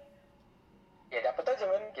nyangka ya dapet aja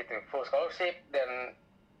man gitu, full scholarship. Dan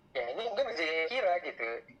ya ini mungkin rezeki Kira gitu.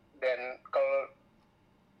 Dan kalau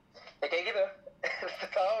ya kayak gitu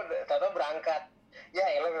tahu berangkat, ya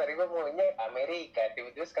elah dari gue maunya Amerika,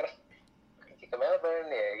 tiba-tiba sekarang ke Melbourne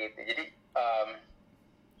ya gitu. Jadi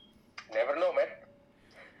never know, man.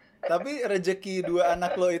 Tapi rezeki dua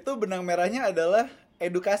anak lo itu benang merahnya adalah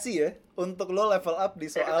edukasi ya, untuk lo level up di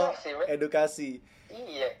soal edukasi.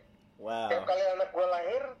 Iya. Wow. Tiap kali anak gue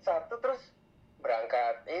lahir satu terus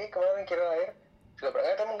berangkat. Ini kemarin Kira lahir juga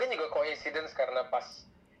berangkat. Atau mungkin juga coincidence karena pas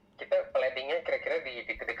kita planning-nya kira-kira di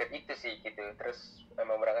deket-deket itu sih gitu. Terus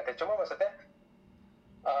emang berangkatnya. Cuma maksudnya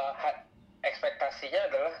ekspektasinya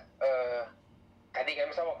adalah tadi kan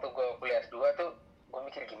misal waktu gue kuliah S2 tuh gue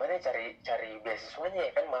mikir gimana ya cari beasiswanya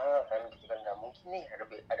ya kan, mahal kan gitu kan, nggak mungkin nih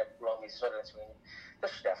ada peluang beasiswa dan sebagainya.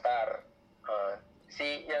 Terus daftar,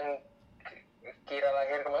 si yang Kira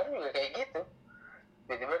lahir kemarin juga kayak gitu,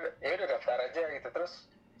 tiba-tiba ya udah daftar aja gitu. Terus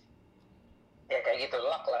ya kayak gitu,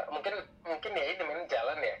 luck lah mungkin ya ini memang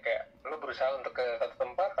jalan ya, kayak lo berusaha untuk ke satu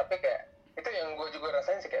tempat, tapi kayak itu yang gue juga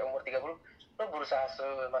rasain sih, kayak umur 30 lo berusaha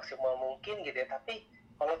semaksimal mungkin gitu ya, tapi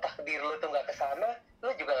kalau takdir lo tuh nggak kesana,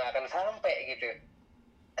 lo juga nggak akan sampai gitu.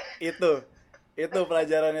 Itu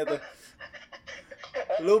pelajarannya tuh.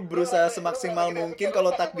 Lu berusaha semaksimal mungkin,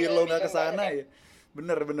 kalau takdir lo nggak kesana ya.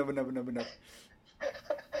 Bener.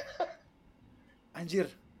 Anjir.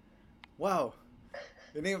 Wow.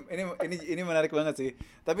 Ini menarik banget sih.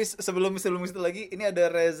 Tapi sebelum itu lagi, ini ada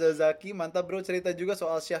Reza Zaki, mantap bro, cerita juga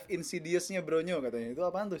soal Chef Insidious-nya bronyo katanya. Itu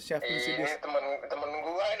apaan tuh Chef Insidious? Ini temen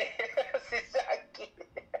gua nih, si Zaki.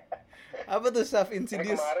 Apa tuh Chef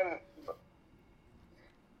Insidious? Kemarin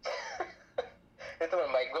itu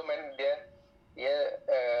teman baik gue, men. Dia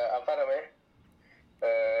apa namanya,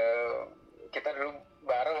 kita dulu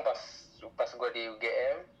bareng pas gue di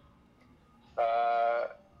UGM.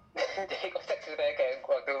 Jadi konteks ceritanya kayak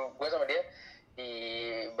waktu gue sama dia di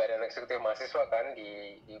badan eksekutif mahasiswa kan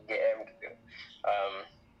di UGM gitu.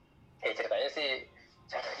 Ya ceritanya sih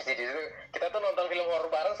di situ kita tuh nonton film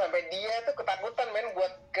horor bareng sampai dia tuh ketakutan, men,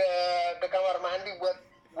 buat ke kamar mandi buat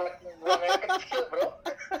buang air kecil, bro.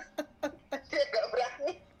 Dia gak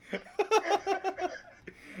berani.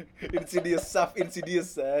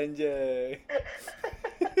 Insidious anjay.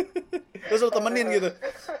 Terus lo temenin gitu.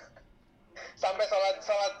 Sampai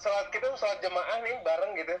sholat kita sholat jemaah nih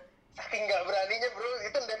bareng gitu. Saking gak beraninya, bro,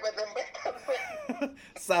 itu dempet-dempetan.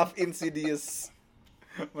 Self Insidious.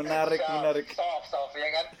 Menarik. Soft ya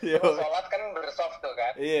kan. Sholat kan bersoft tuh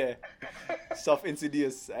kan. Iya. Soft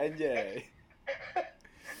Insidious anjay.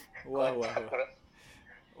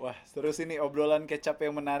 Wah, terus ini obrolan kecap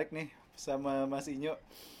yang menarik nih sama Mas Inyo.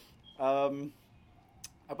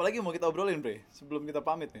 Apalagi mau kita obrolin, Bre, sebelum kita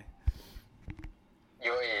pamit nih?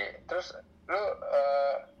 Yoi. Terus lu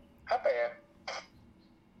apa ya?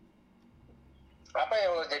 Apa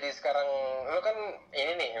yang lo jadi sekarang? Lo kan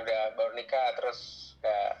ini nih udah baru nikah, terus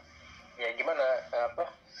kayak ya gimana apa?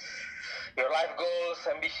 Your life goals,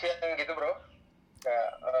 ambition gitu, bro. Kayak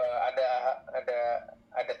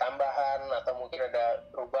ada tambahan atau mungkin ada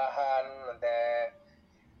perubahan,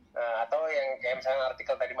 atau yang kayak misalnya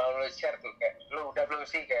artikel tadi mau lo share tuh, kayak lo udah belum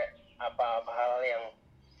sih kayak apa hal yang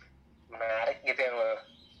menarik gitu yang lo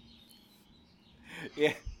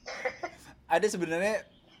Ya, ada sebenarnya,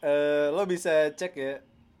 lo bisa cek ya,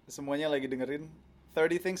 semuanya lagi dengerin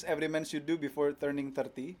 30 things every man should do before turning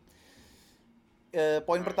 30.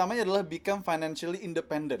 Poin pertamanya adalah become financially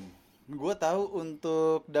independent. Gue tahu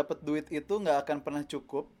untuk dapat duit itu nggak akan pernah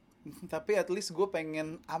cukup, tapi at least gue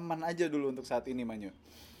pengen aman aja dulu untuk saat ini, Manyo.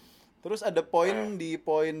 Terus ada poin di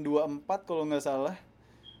poin 24 kalau nggak salah,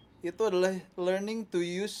 itu adalah learning to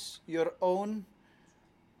use your own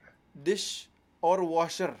dish or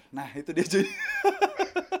washer. Nah, itu dia cuy.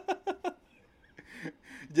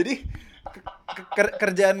 Jadi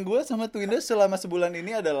kerjaan gue sama Twinda selama sebulan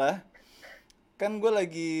ini adalah, kan gue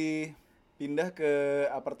lagi pindah ke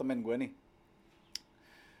apartemen gue nih.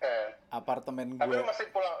 Apartemen Tapi gue. lu masih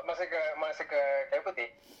ke Kayu Putih?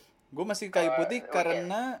 Gue masih Kayu Putih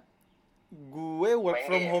karena gue work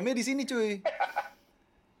from home-nya di sini cuy.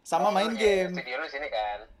 Sama main game. Studio lu sini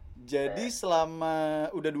kan. Jadi selama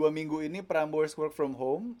udah 2 minggu ini Prambors work from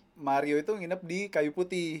home, Mario itu nginep di Kayu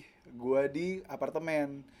Putih, gue di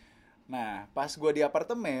apartemen. Nah, pas gue di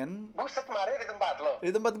apartemen, Buset, Mario di tempat lo? di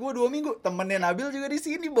tempat gue 2 minggu, temennya Nabil juga di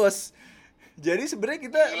sini, bos. Jadi sebenarnya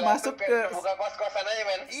kita masuk ke buka kos-kosan aja,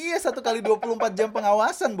 men. Iya, 1 kali 24 jam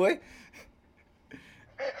pengawasan, boy.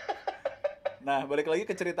 Nah, balik lagi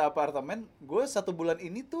ke cerita apartemen, gue 1 bulan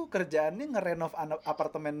ini tuh kerjaannya ngerenov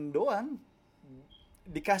apartemen doang.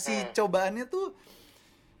 Dikasih cobaannya tuh,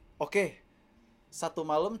 oke, 1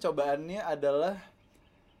 malam cobaannya adalah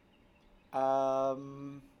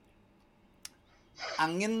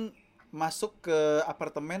angin masuk ke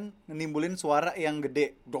apartemen nimbulin suara yang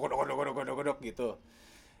gede, dok gitu.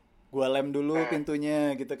 Gua lem dulu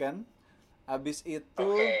pintunya gitu kan. Abis itu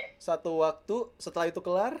satu waktu setelah itu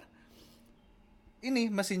kelar,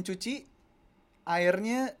 ini mesin cuci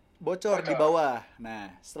airnya bocor di bawah.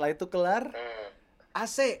 Nah, setelah itu kelar,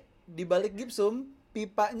 AC di balik gipsum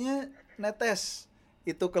pipanya netes.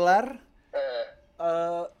 Itu kelar.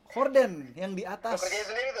 Horden yang di atas. Lo kerjain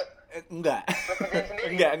sendiri tuh? Enggak. Lo kerjain sendiri?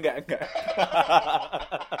 Enggak.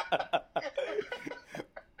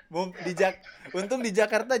 Untung di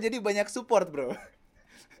Jakarta jadi banyak support, bro.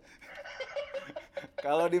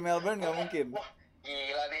 Kalau di Melbourne nggak mungkin. Wah,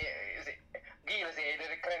 gila sih,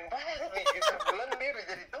 dari keren banget nih. Sebulan dia udah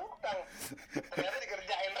jadi tukang. Ternyata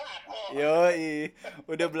dikerjain Ratmo. Yoi,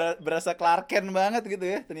 udah berasa Clark Kent banget gitu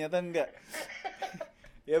ya. Ternyata enggak.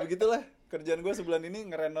 Ya begitulah kerjaan gue sebulan ini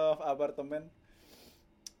ngerenov apartemen.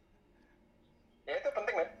 Ya itu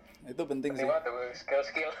penting, men. Itu penting sih. Banget tuh,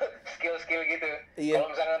 skill gitu. Iya. Kalau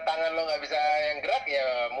misalnya tangan lo nggak bisa yang gerak,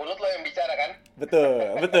 ya mulut lo yang bicara kan.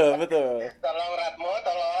 Betul. Tolong Ratmo,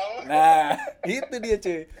 tolong. Nah, itu dia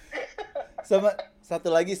cuy. Sama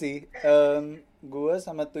satu lagi sih, gue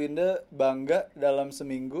sama Twinda bangga dalam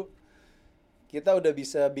seminggu kita udah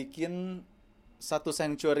bisa bikin satu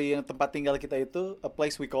sanctuary yang tempat tinggal kita itu a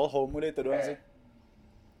place we call home. Udah itu doang sih.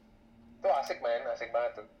 Itu asik, man, asik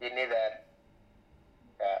banget tuh. Ini dan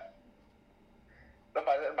ya, lo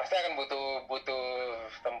pasti akan butuh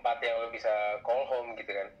tempat yang lo bisa call home gitu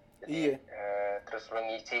kan. Jadi, iya. Terus lo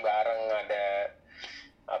ngisi bareng, ada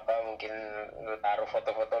apa mungkin lo taruh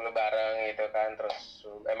foto-foto lo bareng gitu kan. Terus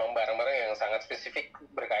emang bareng-bareng yang sangat spesifik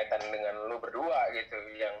berkaitan dengan lo berdua gitu,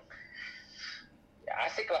 yang ya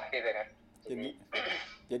asik lah gitu kan.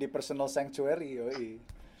 Jadi personal sanctuary, yoi.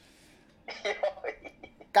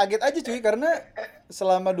 Kaget aja cuy, karena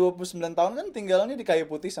selama 29 tahun kan tinggalnya di Kayu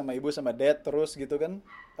Putih sama ibu sama dad terus gitu kan.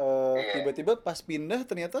 Tiba-tiba pas pindah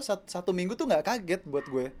ternyata satu minggu tuh nggak kaget buat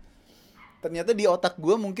gue. Ternyata di otak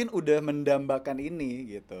gue mungkin udah mendambakan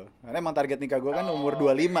ini gitu. Karena emang target nikah gue kan umur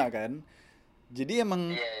 25 kan. Jadi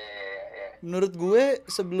emang menurut gue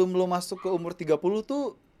sebelum lo masuk ke umur 30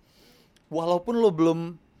 tuh, walaupun lo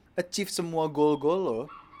belum achieve semua goal-goal lo,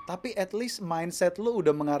 tapi at least mindset lo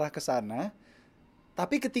udah mengarah ke sana.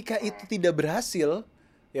 Tapi ketika itu tidak berhasil,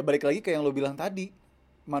 ya balik lagi kayak yang lo bilang tadi,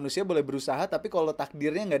 manusia boleh berusaha, tapi kalau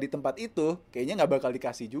takdirnya nggak di tempat itu, kayaknya nggak bakal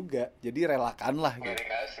dikasih juga. Jadi relakanlah gitu. Nggak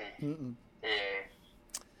dikasih.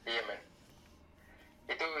 Iya men.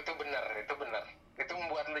 Itu benar. Itu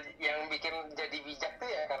membuat yang bikin jadi bijak tuh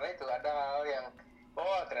ya karena itu ada hal yang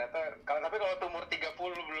ternyata tapi kalau umur 30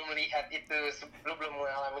 belum lu belum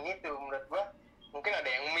ngalamin itu, menurut gua mungkin ada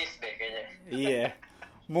yang miss deh kayaknya. Iya.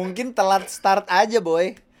 Mungkin telat start aja,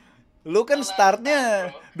 boy. Lu kan Telat startnya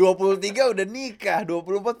start, bro. 23 udah nikah,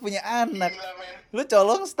 24 punya anak. Gila, men. Lu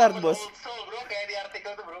colong start, I'm an bos. old soul, bro, kayak di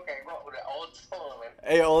artikel tuh, bro, kayak gua udah old soul, men.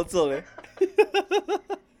 Old soul ya.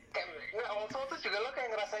 Kayak nggak, old soul tuh juga lo kayak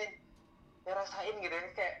ngerasain gitu ya,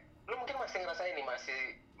 kayak lu mungkin masih ngerasain nih,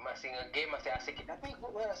 masih nge-game, masih asik, tapi gua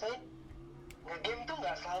ngerasain nge-game tuh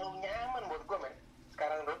nggak selalu nyaman buat gua, men.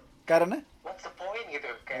 Sekarang, bro, Karena what's the point gitu,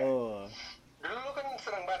 kayak dulu lu kan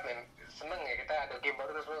seneng banget, men, seneng ya kita ada game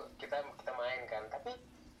baru terus kita main kan, tapi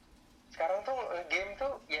sekarang tuh game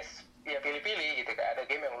tuh ya pilih-pilih gitu, kayak ada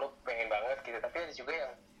game yang lu pengen banget gitu, tapi ada juga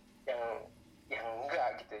yang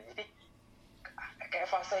enggak gitu. Jadi kayak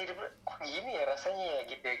fase hidup kok gini ya rasanya ya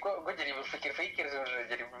gitu ya. Gue jadi berpikir sebenarnya,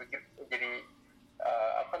 jadi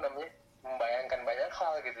membayangkan banyak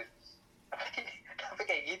hal gitu. Tapi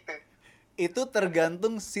kayak gitu. itu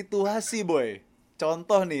tergantung situasi, boy.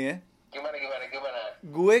 Contoh nih ya. Gimana?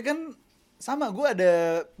 Gue kan sama, gue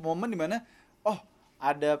ada momen dimana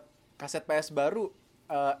ada kaset PS baru,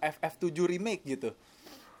 FF7 remake gitu.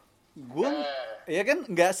 Gue ya kan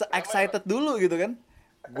nggak se-excited dulu gitu kan.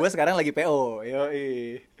 Gue sekarang lagi PO.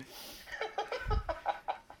 Yoi.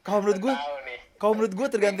 Kalau menurut gue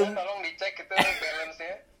tergantung. Tolong dicek itu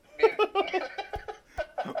balance-nya.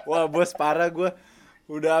 Wah, bos, parah gue.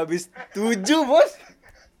 Udah habis 7, bos.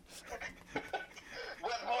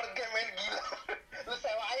 Buat board game, main gila. Lu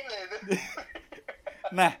sewain lah itu.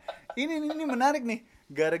 Nah, ini menarik nih.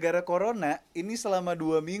 Gara-gara corona, ini selama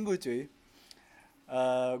 2 minggu, cuy.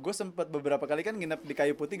 Gue sempet beberapa kali kan nginep di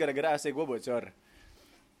Kayu Putih gara-gara AC gue bocor.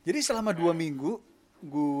 Jadi selama 2 minggu,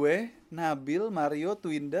 gue, Nabil, Mario,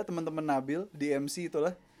 Twinda, teman-teman Nabil di MC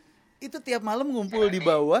itulah, itu tiap malam ngumpul di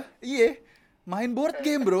bawah, main board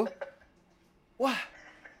game, bro. Wah,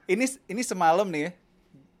 ini semalam nih ya.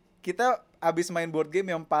 Kita abis main board game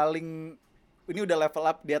yang paling, ini udah level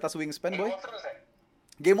up di atas wingspan, boy.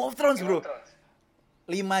 Game of Thrones, bro.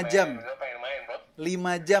 5 jam.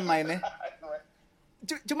 5 jam mainnya.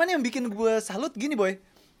 Cuman yang bikin gue salut gini, boy.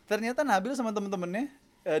 Ternyata Nabil sama temen-temennya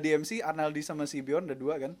di MC, Arnaldi sama si Bjorn, ada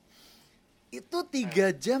 2 kan. Itu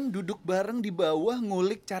 3 jam duduk bareng di bawah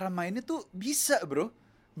ngulik cara mainnya tuh bisa, bro.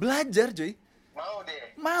 Belajar, coy.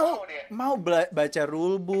 Mau baca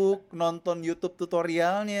rulebook, nonton YouTube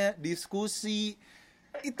tutorialnya, diskusi.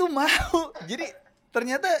 Itu mau. Jadi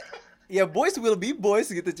ternyata ya boys will be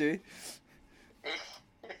boys gitu, cuy.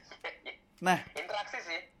 Nah,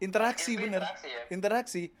 interaksi bener.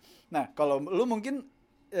 Interaksi. Nah, kalau lu mungkin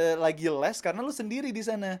lagi les karena lu sendiri di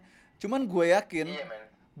sana. Cuman gue yakin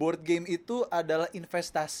board game itu adalah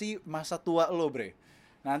investasi masa tua lo, bre.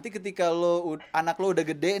 Nanti ketika anak lo udah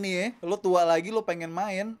gede nih ya, lo tua lagi, lo pengen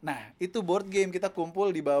main. Nah, itu board game, kita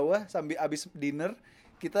kumpul di bawah sambil abis dinner,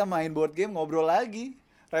 kita main board game, ngobrol lagi,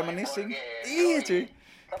 reminiscing. Iya, cuy.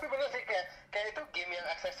 Tapi bener sih, kayak itu game yang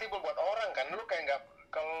accessible buat orang kan. Lu kayak nggak,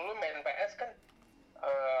 kalau lu main PS kan,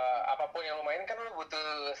 apapun yang lu main kan lu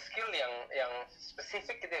butuh skill yang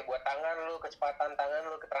spesifik gitu ya, buat tangan lu, kecepatan tangan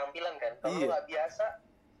lu, keterampilan kan. Kalau lu nggak biasa,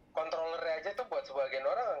 controllernya aja tuh buat sebagian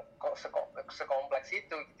orang kok sekompleks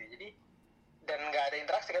itu gitu. Jadi dan nggak ada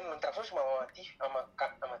interaksi kan, lu interaksi cuma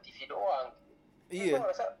sama TV doang gitu. Iya. Gue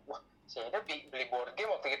ngerasa, wah, saya ada beli board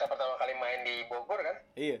game waktu kita pertama kali main di Bogor kan.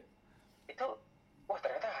 Iya. Itu, wah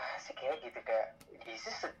ternyata asik ya gitu, kayak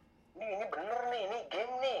ini bener nih, ini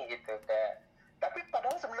game nih gitu kayak. Tapi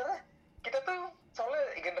padahal sebenarnya kita tuh soalnya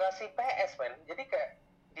generasi PS, man. Jadi kayak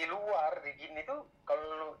di luar di gini tuh,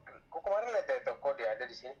 kalau gue kemarin lihat dari toko dia ada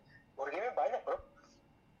di sini, board game-nya banyak, bro.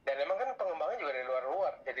 Dan emang kan pengembangnya juga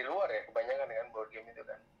dari luar ya, kebanyakan kan board game itu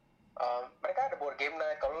kan. Mereka ada board game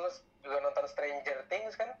night. Kalau lu juga nonton Stranger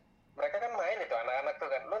Things kan, mereka kan main itu anak-anak tuh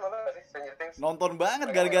kan. Lu nonton gak sih Stranger Things? Nonton banget,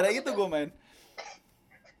 gara-gara itu gue main.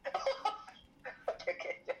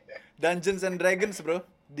 Okay. Dungeons and Dragons, bro.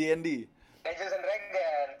 D&D. Dungeons and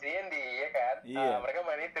Dragons, D&D ya kan. Iya. Mereka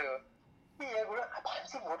main itu. Iya, gue bilang, apaan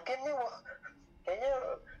sih board game-nya? Wah, kayaknya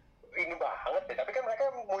ini banget deh. Tapi kan mereka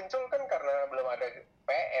muncul kan karena belum ada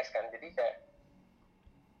PS kan. Jadi kayak,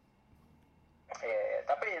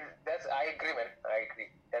 tapi I agree, man. I agree.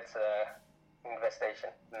 That's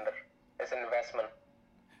investment, bener. That's an investment.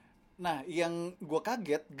 Nah, yang gue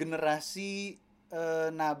kaget, generasi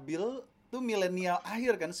Nabil tuh milenial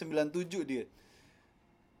akhir kan, 97 dia.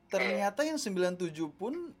 Ternyata yang 97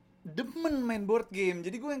 pun demen main board game.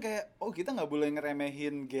 Jadi gue yang kayak, kita gak boleh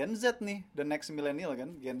ngeremehin Gen Z nih, the next millennial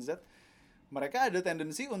kan, Gen Z. Mereka ada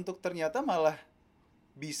tendensi untuk ternyata malah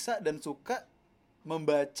bisa dan suka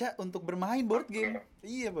membaca untuk bermain board game.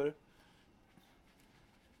 Iya, bro.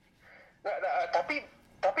 Tapi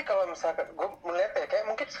tapi kalau misalkan gue melihat ya kayak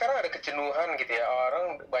mungkin sekarang ada kejenuhan gitu ya,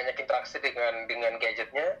 orang banyak interaksi dengan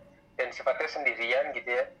gadgetnya dan sifatnya sendirian gitu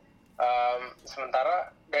ya.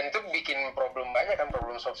 Sementara dan itu bikin problem banyak kan,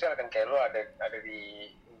 problem sosial kan, kayak lo ada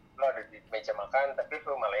di meja makan tapi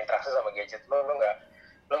lo malah interaksi sama gadget lo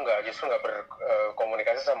nggak justru nggak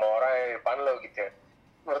berkomunikasi sama orang yang di depan lo gitu ya.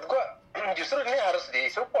 Menurut gue justru ini harus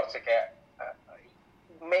disupport sih, kayak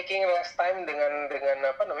making less time dengan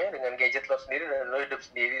dengan gadget lo sendiri dan lo hidup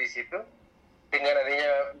sendiri di situ. Dengan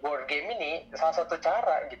adanya board game ini salah satu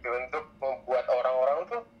cara gitu untuk membuat orang-orang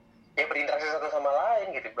tuh ya berinteraksi satu sama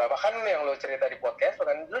lain gitu. Bahkan yang lo cerita di podcast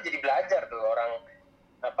lo jadi belajar tuh orang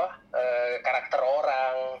karakter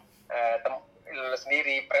orang, lo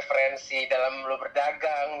sendiri, preferensi dalam lo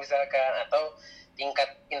berdagang misalkan, atau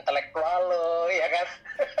tingkat intelektual lo, ya kan?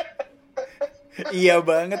 Iya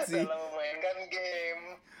banget sih. Dalam memainkan game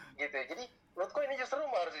gitu. Jadi menurutku ini justru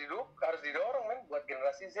harus didorong men buat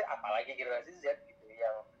generasi Z, apalagi generasi Z gitu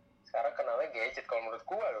yang sekarang kenalnya gadget kalau menurut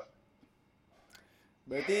gua loh.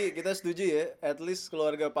 Berarti kita setuju ya, at least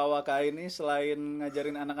keluarga Pawaka ini selain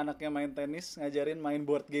ngajarin anak-anaknya main tenis, ngajarin main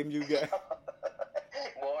board game juga.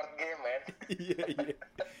 Board game men. Iya.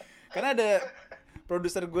 Karena ada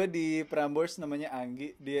produser gue di Prambors namanya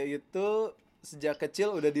Anggi, dia itu sejak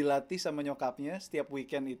kecil udah dilatih sama nyokapnya setiap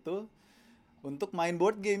weekend itu untuk main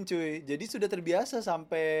board game cuy. Jadi sudah terbiasa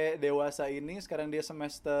sampai dewasa ini, sekarang dia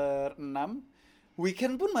semester 6.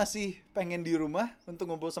 Weekend pun masih pengen di rumah untuk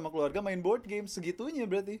ngumpul sama keluarga main board game, segitunya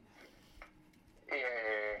berarti. Iya.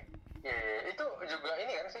 Itu juga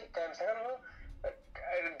ini kan sih, kayak misalkan lo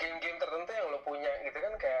game-game tertentu yang lo punya gitu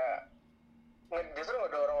kan, kayak justru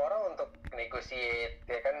ngedorong orang untuk negotiate,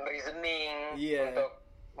 ya kan, reasoning, untuk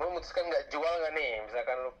memutuskan nggak jual nggak nih,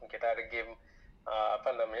 misalkan lo kita ada game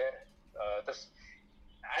terus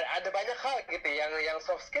ada banyak hal gitu yang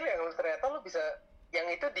soft skill yang ternyata lo bisa, yang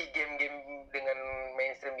itu di game-game dengan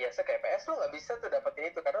mainstream biasa kayak PS lo nggak bisa tuh dapetin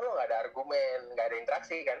itu karena lo nggak ada argumen, nggak ada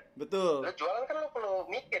interaksi kan. Betul. Lo jualan kan lo perlu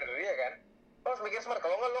mikir ya kan, lo harus mikir smart,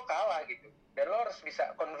 kalau nggak lo kalah gitu, dan lo harus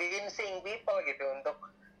bisa convincing people gitu untuk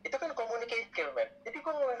itu kan communicate skill man. Jadi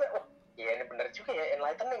gue ngerasa iya ini benar juga ya,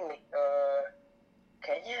 enlightening nih.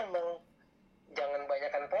 Kayaknya emang jangan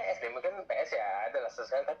banyakkan PS deh, mungkin PS ya adalah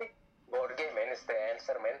sesuatu, tapi board game man is the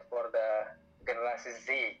answer man for the generasi Z.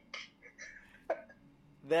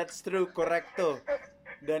 That's true, correcto.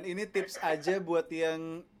 Dan ini tips aja buat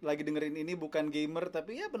yang lagi dengerin ini bukan gamer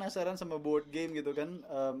tapi ya penasaran sama board game gitu kan.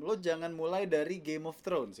 Lo jangan mulai dari Game of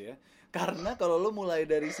Thrones ya. Karena kalau lo mulai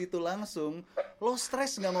dari situ langsung, lo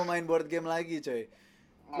stres gak mau main board game lagi coy.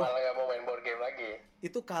 Malah gak mau main board game lagi.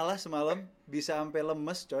 Itu kalah semalam bisa sampai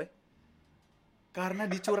lemes coy. Karena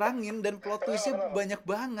dicurangin dan plot twistnya banyak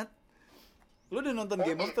banget. Lo udah nonton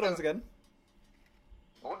Game of Thrones kan?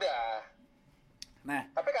 Udah. Nah,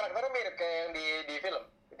 tapi karakternya mirip kayak yang di film,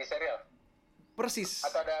 di serial. Persis.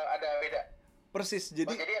 Atau ada beda? Persis.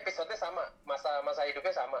 Jadi episodenya sama, masa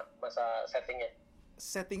hidupnya sama, masa settingnya.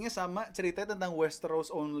 Settingnya sama, ceritanya tentang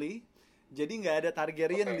Westeros only. Jadi nggak ada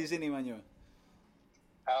Targaryen di sini Manyo.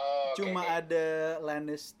 Cuma ada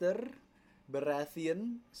Lannister,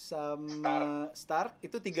 Baratheon, sama Stark.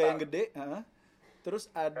 Itu 3 yang gede.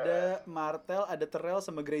 Terus ada Martell, ada Tyrell,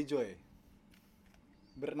 sama Greyjoy.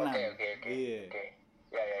 Berenam. Oke.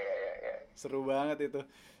 Ya. Seru banget itu.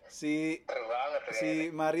 Si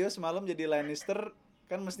Mario semalam jadi Lannister,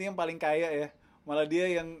 kan mestinya yang paling kaya ya. Malah dia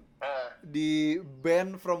yang di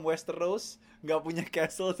ban from Westeros, nggak punya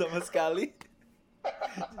castle sama sekali.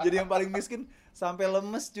 Jadi yang paling miskin, sampai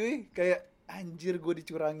lemes cuy. Kayak anjir gue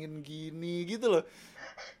dicurangin gini gitu loh.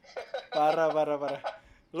 Parah.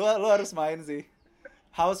 Lu harus main sih.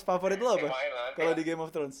 House favorit lo apa? Kalau di Game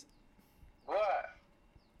of Thrones?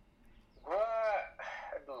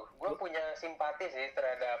 Gue punya simpati sih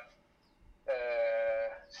terhadap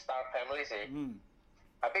Stark family sih.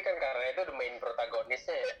 Tapi kan karena itu the main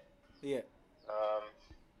protagonisnya ya. Iya.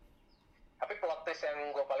 Tapi plot twist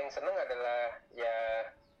yang gue paling seneng adalah ya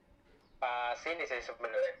pas ini sih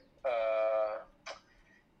sebenarnya.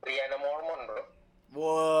 Brianna Mormon bro.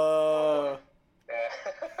 Wow.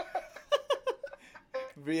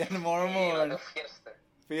 Brianna Mormon.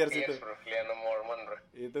 Fierce itu. Bro, Brianna Mormon bro.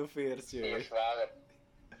 Itu fierce ya. Fierce banget.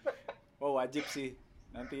 Oh wajib sih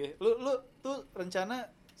nanti ya. Lu tuh rencana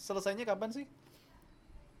selesainya kapan sih?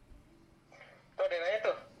 Tuh ada nanya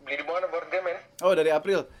tuh, beli di mana board game men? Oh dari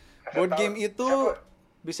April. Board game itu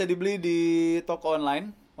bisa dibeli di toko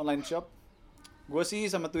online shop. Gue sih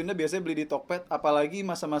sama Twinda biasanya beli di Tokped, apalagi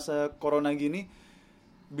masa-masa corona gini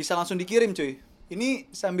bisa langsung dikirim cuy.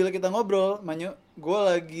 Ini sambil kita ngobrol, Manyo, gue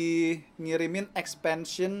lagi ngirimin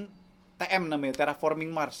expansion TM namanya,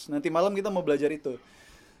 Terraforming Mars. Nanti malam kita mau belajar itu.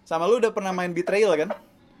 Sama lu udah pernah main Betrayal kan?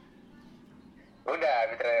 Udah,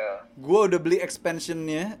 betrayal. Gue udah beli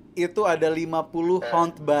expansionnya. Itu ada 50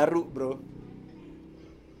 haunt baru bro.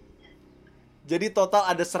 Jadi total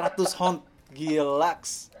ada 100 haunt.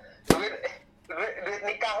 Gilaks. Duit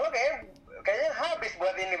nikah lo kayaknya habis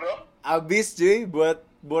buat ini bro. Abis cuy buat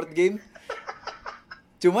board game.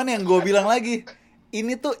 Cuman yang gue bilang lagi,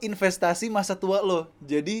 ini tuh investasi masa tua lo.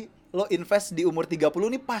 Jadi lo invest di umur 30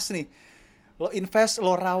 nih pas nih. Lo invest,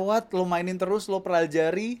 lo rawat, lo mainin terus, lo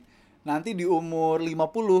pelajari. Nanti di umur 50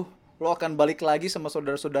 lo akan balik lagi sama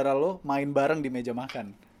saudara-saudara lo main bareng di meja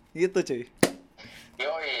makan. Gitu cuy.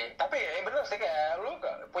 Yoi, tapi bener sih kayak lu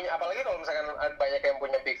punya, apalagi kalau misalkan banyak yang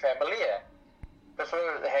punya big family ya, terus lu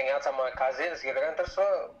hangout sama cousins gitu kan, terus lu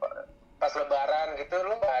pas lebaran gitu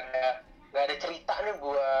lu nggak ada cerita nih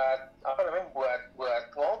buat apa namanya buat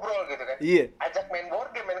ngobrol gitu kan. Iya. Ajak main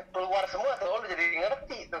board game, main keluar semua tuh, lu jadi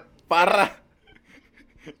ngerti tuh. Parah.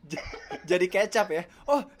 Jadi kecap ya.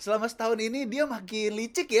 Oh, selama setahun ini dia makin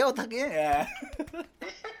licik ya otaknya ya.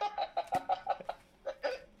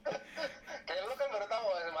 Kayak lu kan baru tahu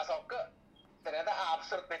masuk ke ternyata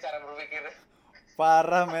absurd nih cara berpikir.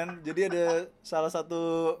 Parah men. Jadi ada salah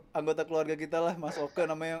satu anggota keluarga kita lah, Mas Oke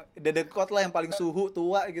namanya, dedekot lah yang paling suhu,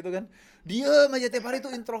 tua gitu kan. Dia aja tiap hari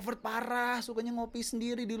tuh introvert parah, sukanya ngopi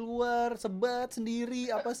sendiri di luar, sebat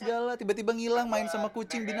sendiri apa segala, tiba-tiba ngilang main sama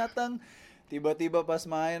kucing binatang. Tiba-tiba pas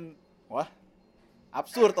main, wah,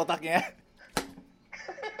 absurd otaknya.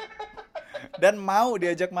 Dan mau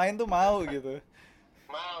diajak main tuh mau gitu.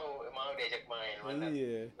 Mau diajak main, bener.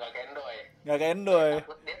 Iya. Nggak kendoy.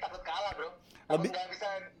 Dia takut Lebih kalah bro. Nggak bisa,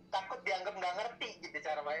 takut dianggap nggak ngerti gitu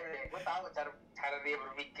cara mainnya. Gue tahu cara dia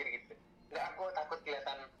berpikir gitu. Nggak, aku takut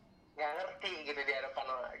kelihatan nggak ngerti gitu di hadapan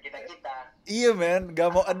kita. Iya men,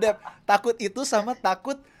 gak mau adapt. Takut itu sama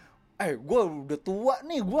takut, gue udah tua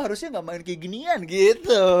nih, gue harusnya gak main kayak ginian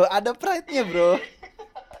gitu. Ada pride-nya bro.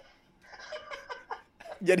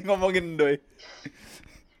 Jadi ngomongin doi.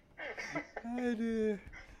 Aduh.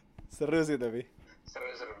 Seru sih tapi.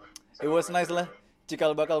 Seru. It was nice lah.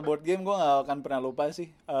 Cikal bakal board game gue gak akan pernah lupa sih.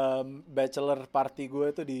 Bachelor party gue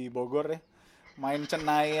tuh di Bogor ya. Main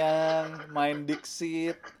cenayang, main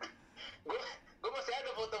Dixit. Gue masih ada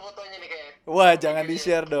foto-fotonya nih kayaknya. Wah, jangan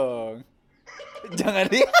di-share dong. Jangan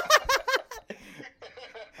di...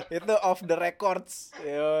 Itu off the records.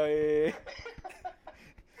 Yoi.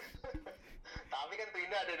 Tapi kan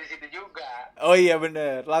Twinda ada di situ juga. Oh iya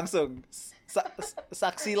bener, langsung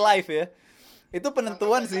saksi live ya. Itu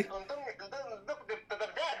penentuan sih. Untung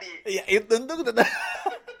tetap jadi. Iya, itu untung tetap.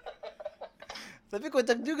 Tapi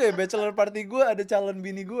kocak juga ya, bachelor party gue ada calon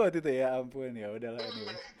bini gue waktu itu ya. Ampun, ya udahlah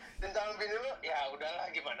ini. Dan calon bini lu, ya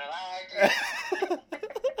udahlah gimana lagi.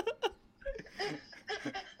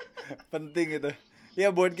 Penting itu. Ya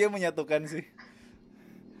board game menyatukan sih.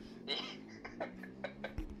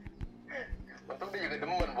 Untung dia juga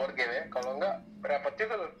demen board game ya. Kalau enggak repot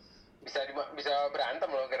juga loh. Bisa berantem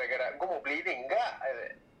loh gara-gara gue mau beli ini enggak.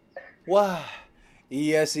 Wah,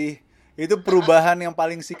 iya sih. Itu perubahan yang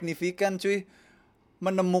paling signifikan cuy.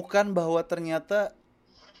 Menemukan bahwa ternyata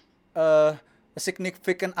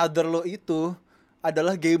significant other lo itu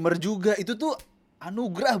adalah gamer juga. Itu tuh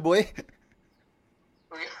anugerah boy.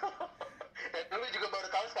 Lu juga baru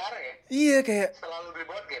tahu sekarang ya? Iya kayak. Setelah lu beli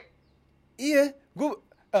board game? Iya,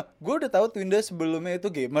 gue udah tahu Twinda sebelumnya itu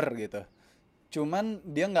gamer gitu. Cuman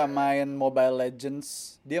dia nggak main Mobile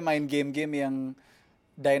Legends, dia main game-game yang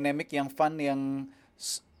dynamic, yang fun,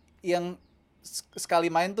 yang sekali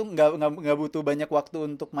main tuh nggak butuh banyak waktu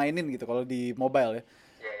untuk mainin gitu kalau di mobile ya.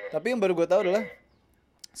 Tapi yang baru gue tahu adalah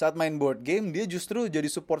saat main board game dia justru jadi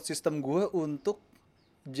support system gue untuk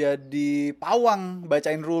jadi pawang,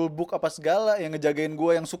 bacain rulebook apa segala, yang ngejagain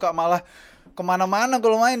gue yang suka malah kemana-mana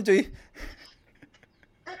kalau main cuy.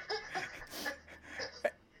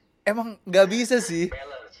 Emang nggak bisa sih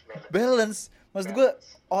balance. Maksud gue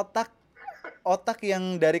otak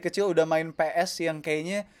yang dari kecil udah main PS yang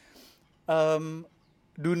kayaknya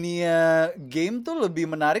dunia game tuh lebih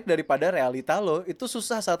menarik daripada realita lo. Itu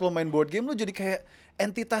susah saat lo main board game, lo jadi kayak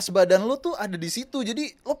entitas badan lo tuh ada di situ.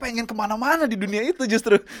 Jadi lo pengen kemana-mana di dunia itu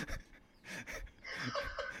justru.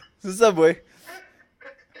 Susah boy.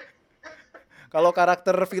 Kalau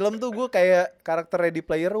karakter film tuh gue kayak karakter Ready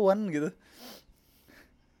Player One gitu.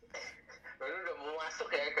 Lu udah mau masuk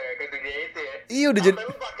ya ke dunia itu ya. Iya udah jadi.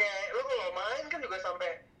 Lu kalau main kan juga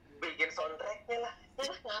sampai bikin soundtracknya lah.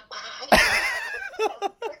 Ngapain?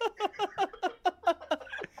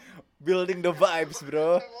 Building the vibes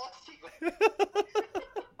bro.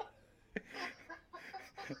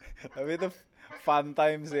 Tapi itu fun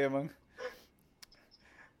times sih emang.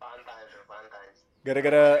 Fun times.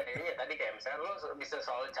 Gara-gara Ini tadi kayak misalnya lu bisa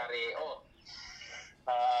soal cari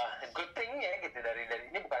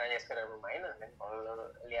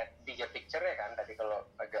lihat bigger picture ya kan, tadi kalau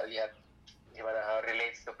agak lihat gimana how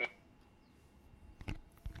relates to people